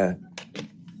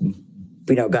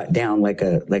 got down like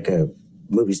a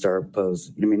movie star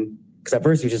pose. You know what I mean? Because at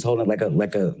first he was just holding it like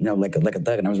a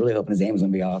thug, and I was really hoping his aim was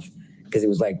gonna be off because he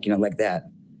was like that.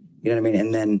 You know what I mean?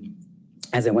 And then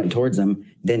as I went towards him,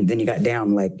 then he got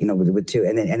down with 2,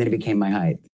 and then it became my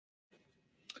height.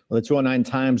 Well, the 209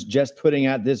 Times just putting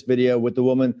out this video with the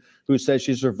woman who says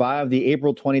she survived the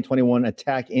April 2021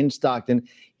 attack in Stockton,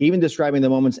 even describing the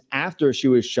moments after she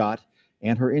was shot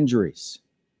and her injuries.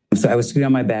 So I was sitting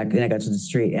on my back, and I got to the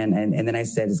street, and then I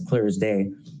said, as clear as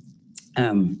day,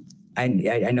 I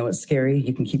know it's scary.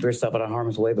 You can keep yourself out of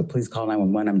harm's way, but please call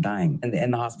 911. I'm dying. And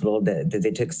in the hospital, they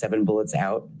took 7 bullets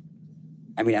out.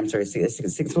 I mean, I'm sorry,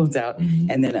 6 bullets out,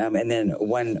 and then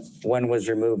one was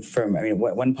removed from. I mean,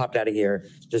 one popped out of here.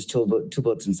 Just two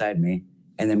bullets inside me,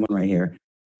 and then one right here.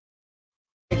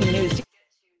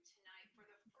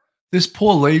 This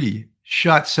poor lady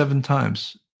shot 7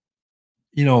 times.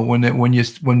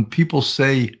 When people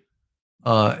say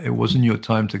it wasn't your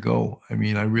time to go, I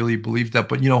mean, I really believe that.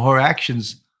 But her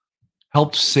actions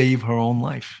helped save her own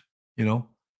life.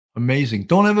 Amazing.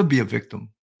 Don't ever be a victim.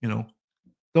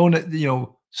 Don't,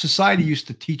 society used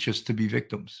to teach us to be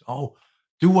victims. Oh,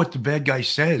 do what the bad guy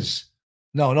says.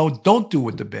 No, don't do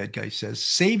what the bad guy says.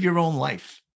 Save your own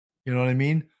life. You know what I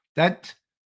mean? That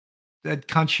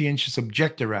conscientious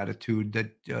objector attitude,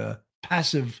 that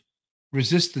passive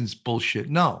resistance bullshit.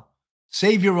 No,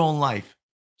 save your own life.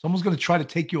 Someone's going to try to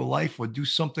take your life or do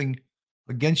something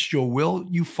against your will.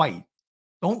 You fight.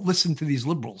 Don't listen to these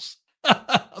liberals.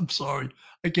 I'm sorry.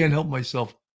 I can't help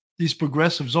myself. These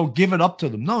progressives, give it up to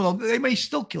them. No, they may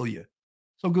still kill you.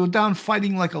 So go down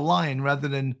fighting like a lion rather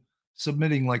than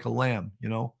submitting like a lamb.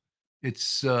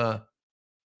 It's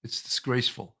It's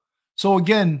disgraceful. So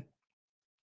again,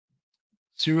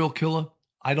 serial killer.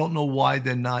 I don't know why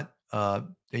they're not.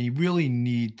 They really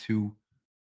need to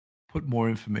put more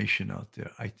information out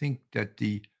there. I think that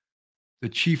the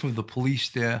chief of the police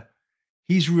there,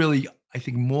 he's really, I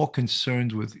think, more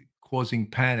concerned with causing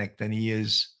panic than he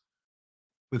is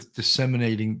with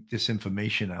disseminating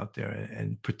disinformation out there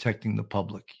and protecting the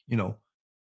public. You know,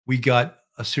 we got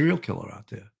a serial killer out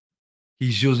there.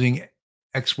 He's using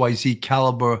XYZ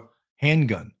caliber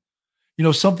handgun. You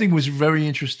know, something was very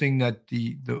interesting that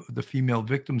the female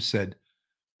victim said.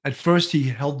 At first, he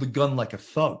held the gun like a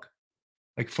thug,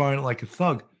 like firing it like a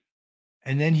thug.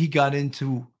 And then he got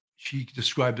into, she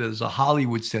described it as a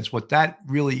Hollywood stance. What that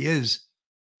really is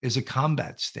a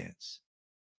combat stance.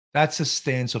 That's a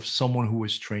stance of someone who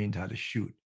was trained how to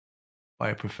shoot by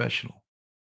a professional.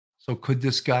 So could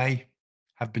this guy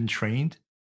have been trained?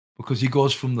 Because he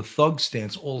goes from the thug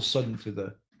stance all of a sudden to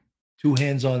the two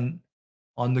hands on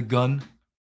the gun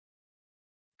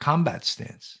combat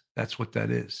stance. That's what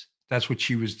that is. That's what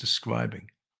she was describing.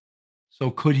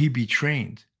 So could he be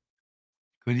trained?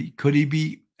 Could he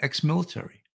be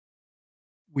ex-military?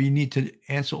 We need to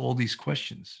answer all these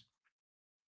questions.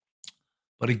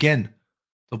 But again,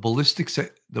 the ballistics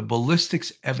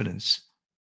evidence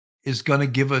is going to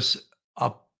give us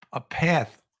a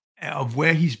path of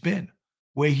where he's been,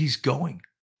 where he's going.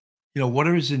 You know, what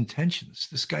are his intentions?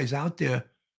 This guy's out there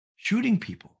shooting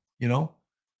people, you know?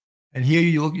 And here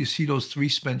you see those 3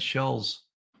 spent shells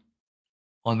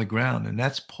on the ground, and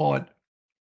that's part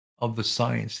of the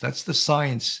science. That's the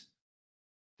science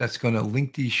that's going to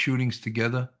link these shootings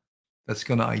together, that's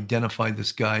going to identify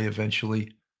this guy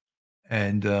eventually,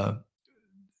 and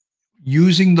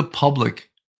using the public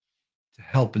to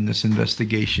help in this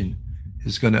investigation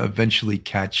is going to eventually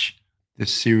catch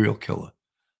this serial killer.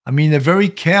 I mean, they're very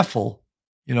careful.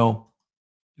 You know,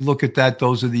 look at that.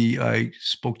 Those are I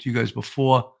spoke to you guys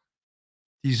before.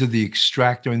 These are the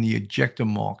extractor and the ejector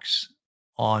marks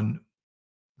on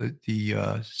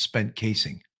the spent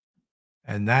casing.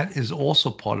 And that is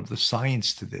also part of the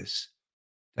science to this.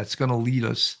 That's going to lead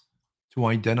us to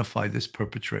identify this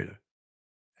perpetrator.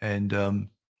 And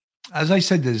as I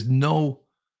said, there's no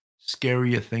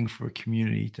scarier thing for a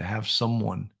community to have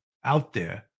someone out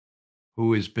there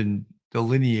who has been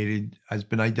delineated, has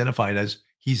been identified as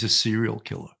he's a serial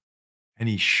killer and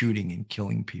he's shooting and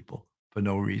killing people for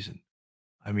no reason.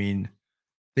 I mean,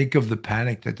 think of the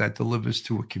panic that delivers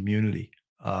to a community.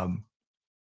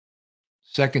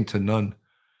 Second to none.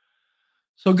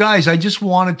 So, guys, I just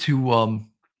wanted to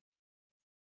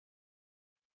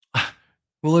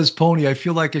Willis Pony, I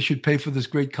feel like I should pay for this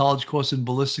great college course in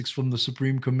ballistics from the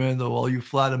Supreme Commander while you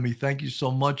flatter me. Thank you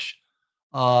so much.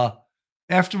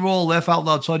 After all, laugh out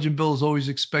loud, Sergeant Bill is always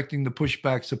expecting the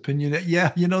pushback's opinion.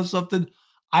 Yeah, you know something?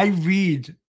 I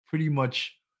read pretty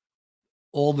much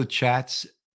all the chats,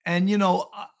 and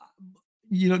of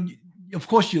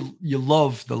course you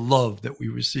love the love that we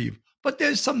receive, but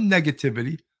there's some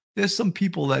negativity. There's some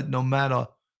people that no matter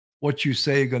what you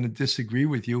say are going to disagree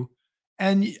with you.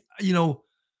 And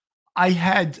I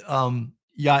had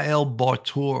Yael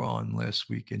Bartour on last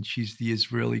week, and she's the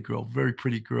Israeli girl, very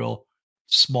pretty girl,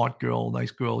 smart girl,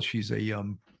 nice girl. She's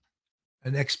an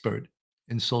expert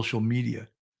in social media.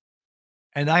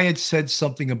 And I had said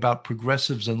something about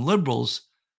progressives and liberals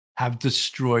have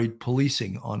destroyed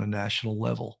policing on a national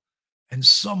level. And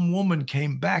some woman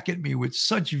came back at me with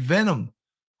such venom.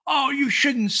 Oh, you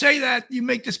shouldn't say that. You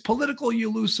make this political, you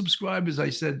lose subscribers. I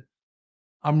said,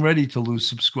 I'm ready to lose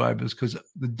subscribers because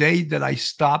the day that I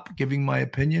stop giving my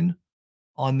opinion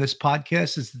on this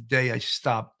podcast is the day I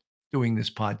stop doing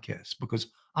this podcast, because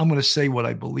I'm going to say what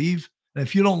I believe. And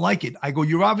if you don't like it, I go,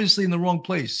 you're obviously in the wrong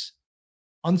place.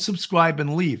 Unsubscribe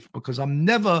and leave, because I'm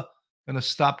never going to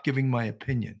stop giving my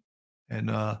opinion. And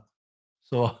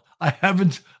so I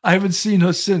haven't seen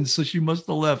her since, so she must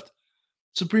have left.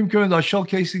 Supreme Commander, are shell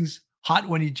casings hot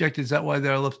when ejected? Is that why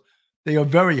they're left? They are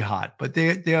very hot, but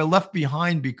they are left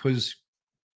behind because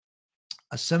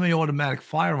a semi-automatic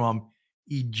firearm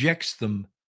ejects them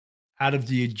out of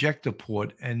the ejector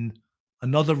port, and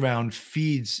another round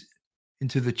feeds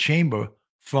into the chamber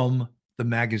from the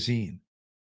magazine.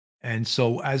 And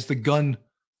so as the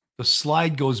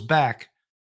slide goes back,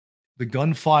 the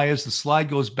gun fires, the slide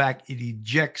goes back, it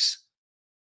ejects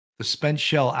the spent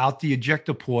shell out the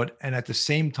ejector port, and at the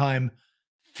same time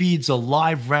feeds a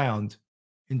live round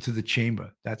into the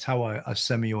chamber. That's how a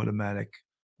semi-automatic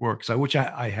works. I wish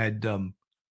I had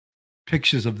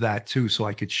pictures of that too, so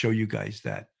I could show you guys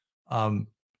that.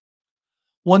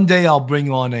 One day I'll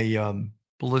bring on a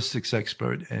ballistics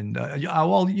expert, and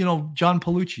John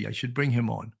Palucci, I should bring him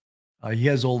on. He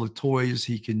has all the toys.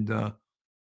 He can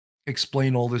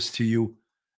explain all this to you,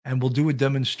 and we'll do a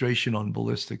demonstration on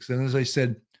ballistics. And as I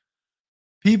said,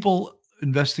 people,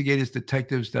 investigators,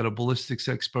 detectives that are ballistics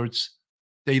experts,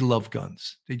 they love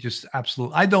guns. They just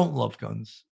absolutely. I don't love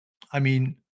guns. I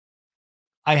mean,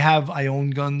 I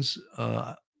own guns,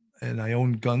 and I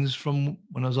own guns from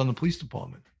when I was on the police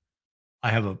department. I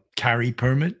have a carry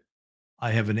permit.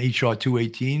 I have an HR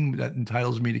 218 that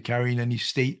entitles me to carry in any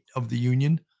state of the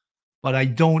union, but I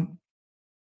don't.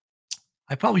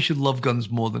 I probably should love guns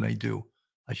more than I do.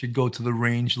 I should go to the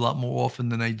range a lot more often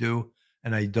than I do,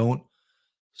 and I don't.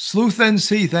 Sleuth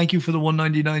NC, thank you for the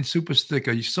 199 super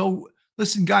sticker. So,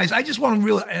 listen, guys, I just want to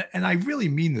really, and I really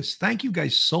mean this. Thank you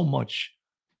guys so much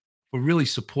for really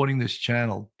supporting this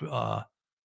channel.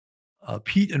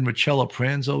 Pete and Richella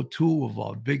Pranzo, two of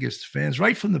our biggest fans,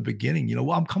 right from the beginning. You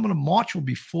know, I'm coming to March will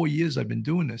be 4 years I've been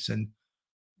doing this, and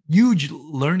huge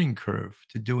learning curve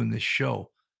to doing this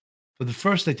show. For the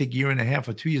first, I think, year and a half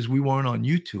or 2 years, we weren't on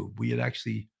YouTube. We had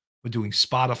actually were doing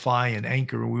Spotify and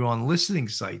Anchor, and we were on listening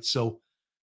sites. So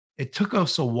it took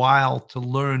us a while to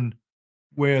learn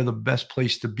where the best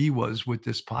place to be was with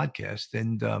this podcast.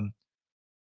 And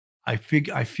I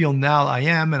feel now I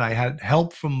am, and I had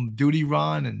help from Duty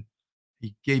Ron, and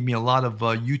he gave me a lot of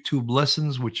YouTube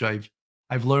lessons, which I've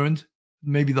learned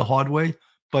maybe the hard way.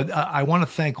 But I want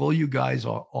to thank all you guys,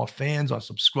 our fans, our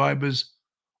subscribers,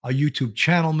 our YouTube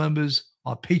channel members,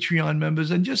 our Patreon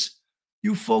members, and just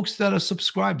you folks that are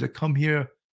subscribed that come here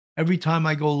every time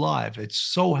I go live. It's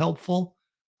so helpful.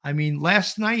 I mean,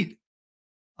 last night,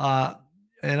 and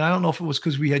I don't know if it was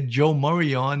because we had Joe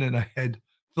Murray on and I had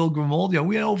Phil Grimaldi on,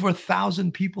 we had over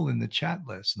 1,000 people in the chat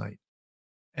last night.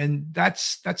 And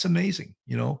that's amazing,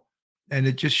 you know, and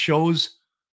it just shows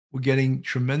we're getting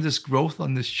tremendous growth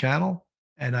on this channel.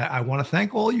 And I want to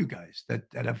thank all you guys that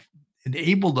have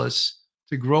enabled us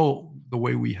to grow the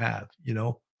way we have, you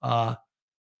know.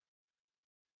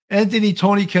 Anthony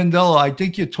Tony Candela, I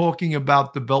think you're talking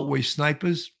about the Beltway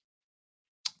snipers.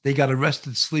 They got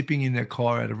arrested sleeping in their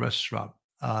car at a restaurant.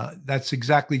 That's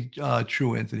exactly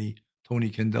true, Anthony Tony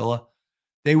Candela.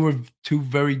 They were two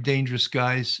very dangerous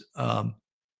guys.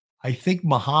 I think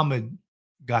Muhammad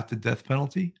got the death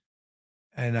penalty,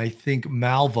 and I think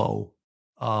Malvo,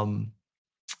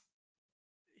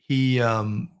 he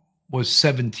was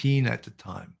 17 at the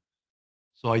time.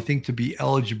 So I think to be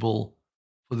eligible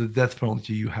for the death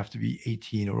penalty, you have to be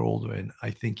 18 or older, and I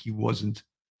think he wasn't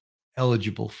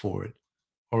eligible for it,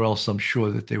 or else I'm sure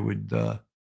that they would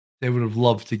have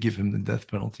loved to give him the death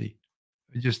penalty.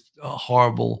 Just a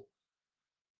horrible.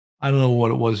 I don't know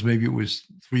what it was. Maybe it was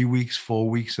 3 weeks, 4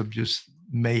 weeks of just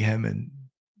mayhem and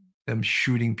them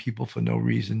shooting people for no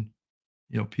reason.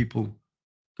 You know, people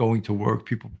going to work,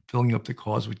 people filling up the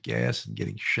cars with gas and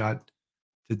getting shot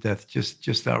to death.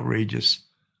 Just outrageous.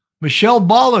 Michelle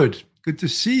Ballard, good to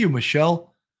see you,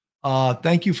 Michelle.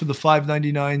 Thank you for the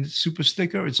 $5.99 super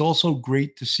sticker. It's also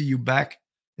great to see you back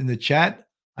in the chat.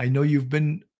 I know you've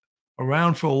been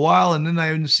around for a while, and then I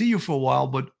didn't see you for a while,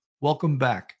 but welcome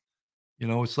back. You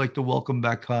know, it's like the welcome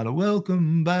back Carter.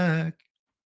 Welcome back.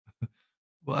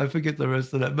 Well, I forget the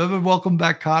rest of that. Remember Welcome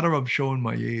Back Carter? I'm showing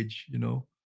my age, you know.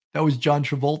 That was John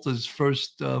Travolta's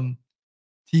first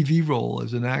TV role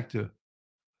as an actor.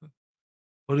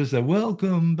 What is that?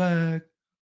 Welcome back.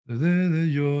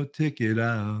 Your ticket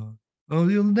out. All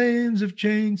your names have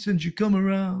changed since you come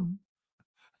around.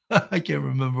 I can't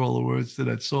remember all the words to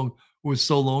that song. It was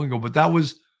so long ago. But that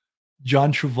was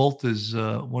John Travolta's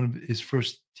one of his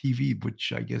first TV,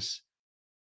 which I guess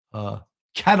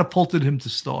catapulted him to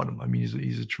stardom. I mean,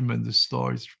 he's a tremendous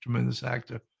star. He's a tremendous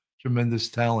actor, tremendous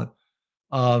talent.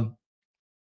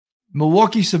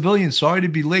 Milwaukee Civilian, sorry to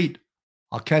be late.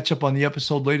 I'll catch up on the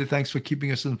episode later. Thanks for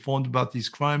keeping us informed about these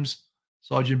crimes.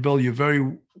 Sergeant Bill, you're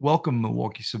very welcome,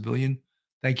 Milwaukee Civilian.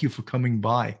 Thank you for coming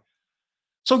by.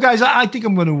 So, guys, I think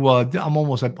I'm going to,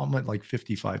 I'm at like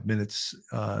 55 minutes.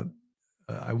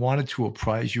 I wanted to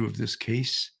apprise you of this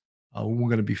case. We're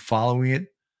going to be following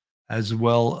it as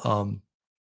well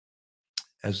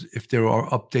as if there are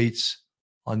updates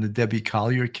on the Debbie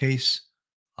Collier case.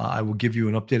 I will give you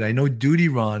an update. I know Duty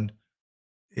Ron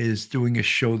is doing a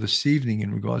show this evening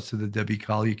in regards to the Debbie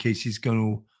Collier case. He's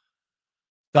going to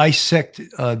dissect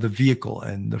the vehicle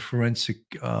and the forensic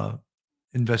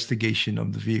investigation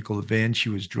of the vehicle, the van she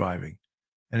was driving.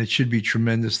 And it should be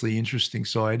tremendously interesting.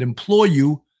 So I'd implore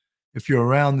you, if you're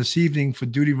around this evening for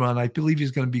Duty Run, I believe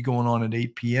he's going to be going on at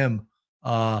 8 p.m.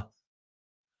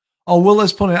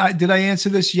 Willis Pony, did I answer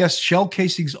this? Yes, shell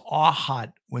casings are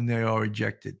hot when they are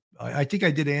ejected. I think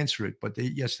I did answer it, but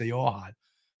yes, they are hot.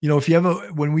 You know, if you ever,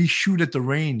 when we shoot at the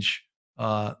range,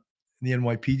 the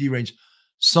NYPD range,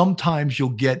 sometimes you'll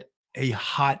get a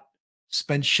hot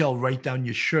spent shell right down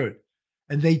your shirt.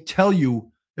 And they tell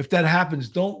you, if that happens,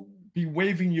 don't be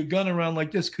waving your gun around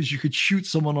like this because you could shoot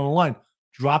someone on the line.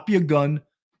 Drop your gun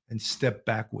and step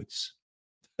backwards.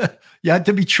 You had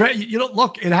to be trained.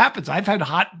 Look, it happens. I've had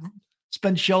hot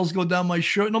spent shells go down my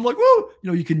shirt, and I'm like, whoa,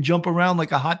 you can jump around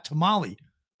like a hot tamale,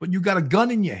 but you got a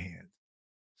gun in your hand.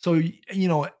 So,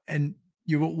 and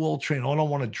you're well trained. I don't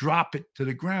want to drop it to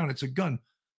the ground. It's a gun.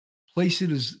 Place it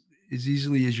as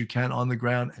easily as you can on the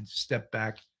ground and step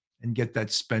back and get that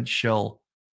spent shell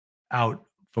out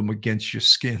from against your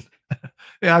skin.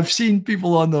 Yeah, I've seen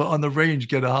people on the range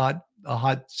get a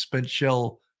hot spent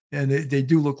shell, and they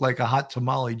do look like a hot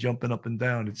tamale jumping up and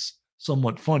down. It's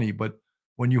somewhat funny, but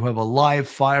when you have a live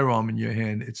firearm in your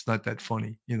hand, it's not that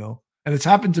funny, And it's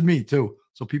happened to me too.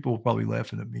 So people were probably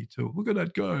laughing at me too. Look at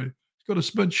that guy. He's got a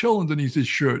spent shell underneath his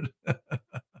shirt.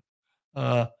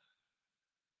 Wow,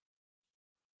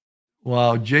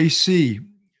 JC.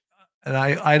 And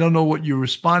I don't know what you're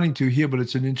responding to here, but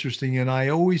it's an interesting, and I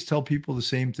always tell people the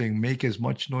same thing. Make as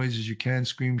much noise as you can.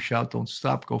 Scream, shout, don't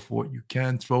stop. Go for what you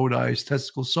can. Throat, eyes,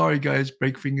 testicles. Sorry, guys.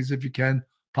 Break fingers if you can.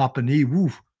 Pop a knee.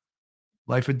 Woo.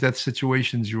 Life or death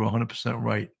situations, you're 100%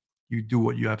 right. You do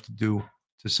what you have to do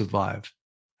to survive.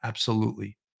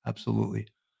 Absolutely. Absolutely.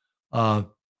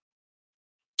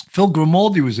 Phil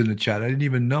Grimaldi was in the chat. I didn't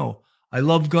even know. I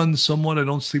love guns somewhat. I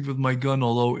don't sleep with my gun,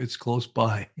 although it's close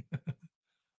by.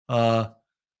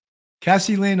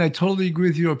 Cassie Lane, I totally agree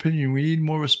with your opinion. We need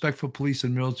more respect for police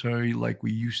and military like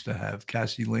we used to have.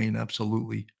 Cassie Lane,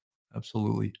 absolutely.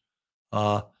 Absolutely.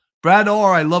 Brad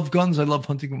R., I love guns. I love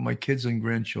hunting with my kids and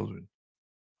grandchildren.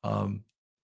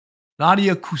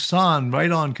 Nadia Kusan,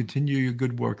 right on. Continue your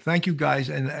good work. Thank you, guys.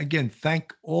 And again, I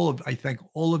thank all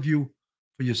of you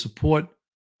for your support.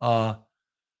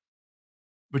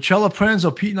 Richella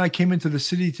Pranzo, Pete and I came into the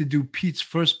city to do Pete's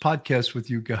first podcast with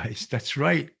you guys. That's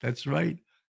right. That's right.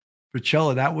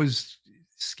 Richella, that was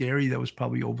scary. That was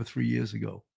probably over 3 years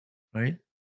ago, right?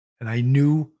 And I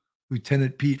knew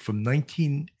Lieutenant Pete from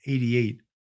 1988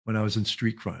 when I was in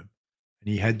street crime. And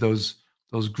he had those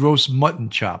gross mutton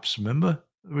chops. Remember,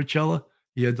 Richella?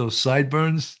 He had those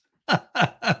sideburns.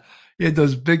 He had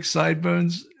those big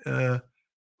sideburns.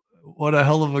 What a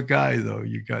hell of a guy, though,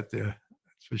 you got there.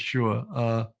 For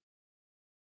sure.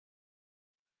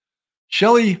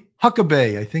 Shelly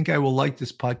Huckabee, I think I will like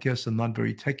this podcast. I'm not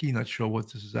very techie, not sure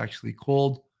what this is actually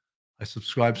called. I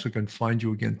subscribe so I can find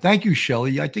you again. Thank you,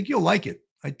 Shelly. I think you'll like it.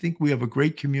 I think we have a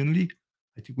great community.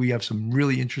 I think we have some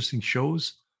really interesting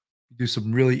shows. We do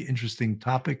some really interesting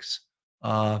topics.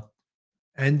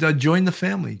 And join the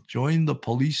family. Join the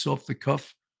Police Off the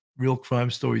Cuff Real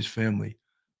Crime Stories family.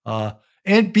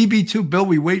 And BB2, Bill,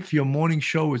 we wait for your morning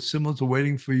show. It's similar to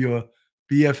waiting for your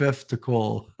BFF to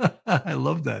call. I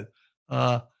love that.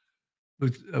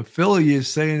 Philly is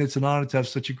saying it's an honor to have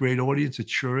such a great audience. It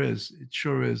sure is. It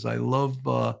sure is. I love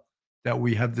that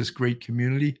we have this great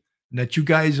community and that you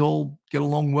guys all get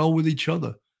along well with each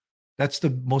other. That's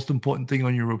the most important thing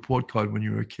on your report card when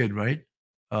you're a kid, right?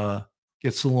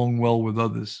 Gets along well with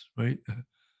others, right?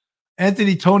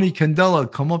 Anthony Tony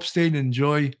Candela, come upstate and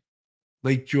enjoy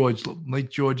Lake George.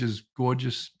 Lake George is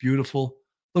gorgeous, beautiful.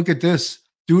 Look at this.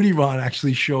 Duty Ron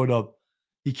actually showed up.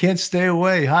 He can't stay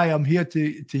away. Hi, I'm here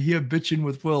to hear Bitchin'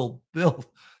 with Bill.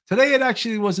 Today it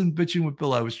actually wasn't Bitchin' with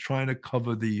Bill. I was trying to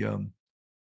cover the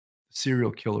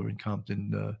serial killer in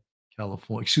Compton,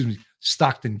 California. Excuse me,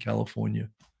 Stockton, California.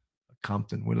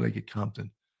 Compton. Where did I get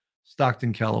Compton?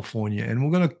 Stockton, California. And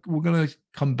we're gonna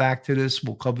come back to this.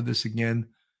 We'll cover this again.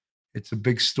 It's a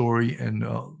big story, and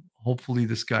hopefully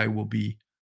this guy will be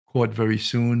caught very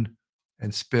soon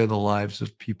and spare the lives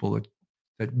of people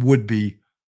that would be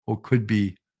or could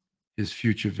be his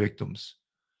future victims.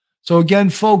 So again,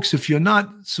 folks, if you're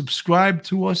not subscribed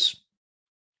to us,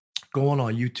 go on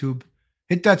our YouTube,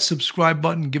 hit that subscribe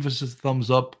button, give us a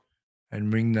thumbs up,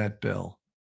 and ring that bell.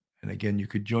 And again, you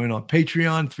could join our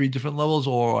Patreon, 3 different levels,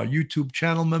 or our YouTube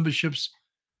channel memberships,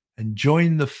 and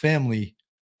join the family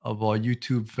of our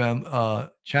YouTube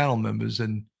channel members.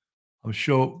 And I'm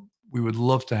sure we would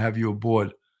love to have you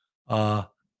aboard.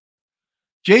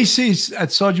 JC's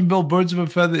at Sergeant Bill, Birds of a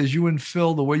Feather, is you and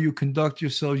Phil. The way you conduct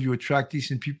yourselves, you attract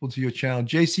decent people to your channel.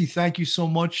 JC, thank you so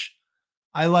much.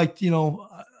 I like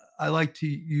to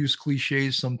use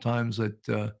cliches sometimes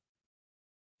that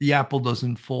the apple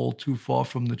doesn't fall too far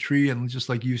from the tree. And just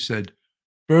like you said,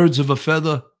 birds of a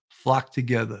feather flock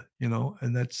together,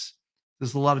 and there's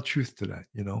a lot of truth to that,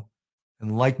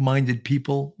 and like-minded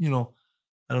people,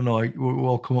 I don't know. We'll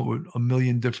all come up with a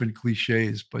million different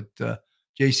cliches, but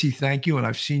JC, thank you. And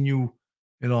I've seen you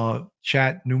in our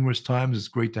chat numerous times. It's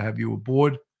great to have you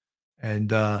aboard. And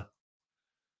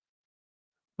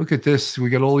Look at this.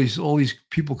 We got all these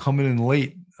people coming in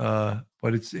late. But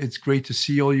it's great to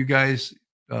see all you guys.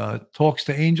 Talks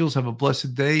to Angels. Have a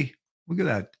blessed day. Look at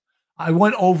that. I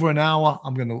went over an hour.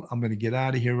 I'm gonna get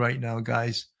out of here right now,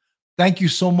 guys. Thank you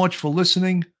so much for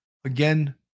listening.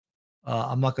 Again,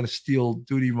 I'm not gonna steal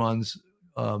Duty Ron's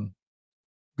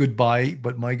goodbye,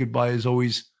 but my goodbye is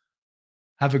always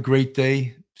have a great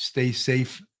day. Stay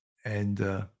safe, and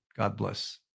God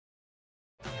bless.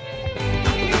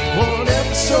 One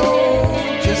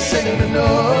episode just ain't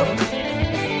enough.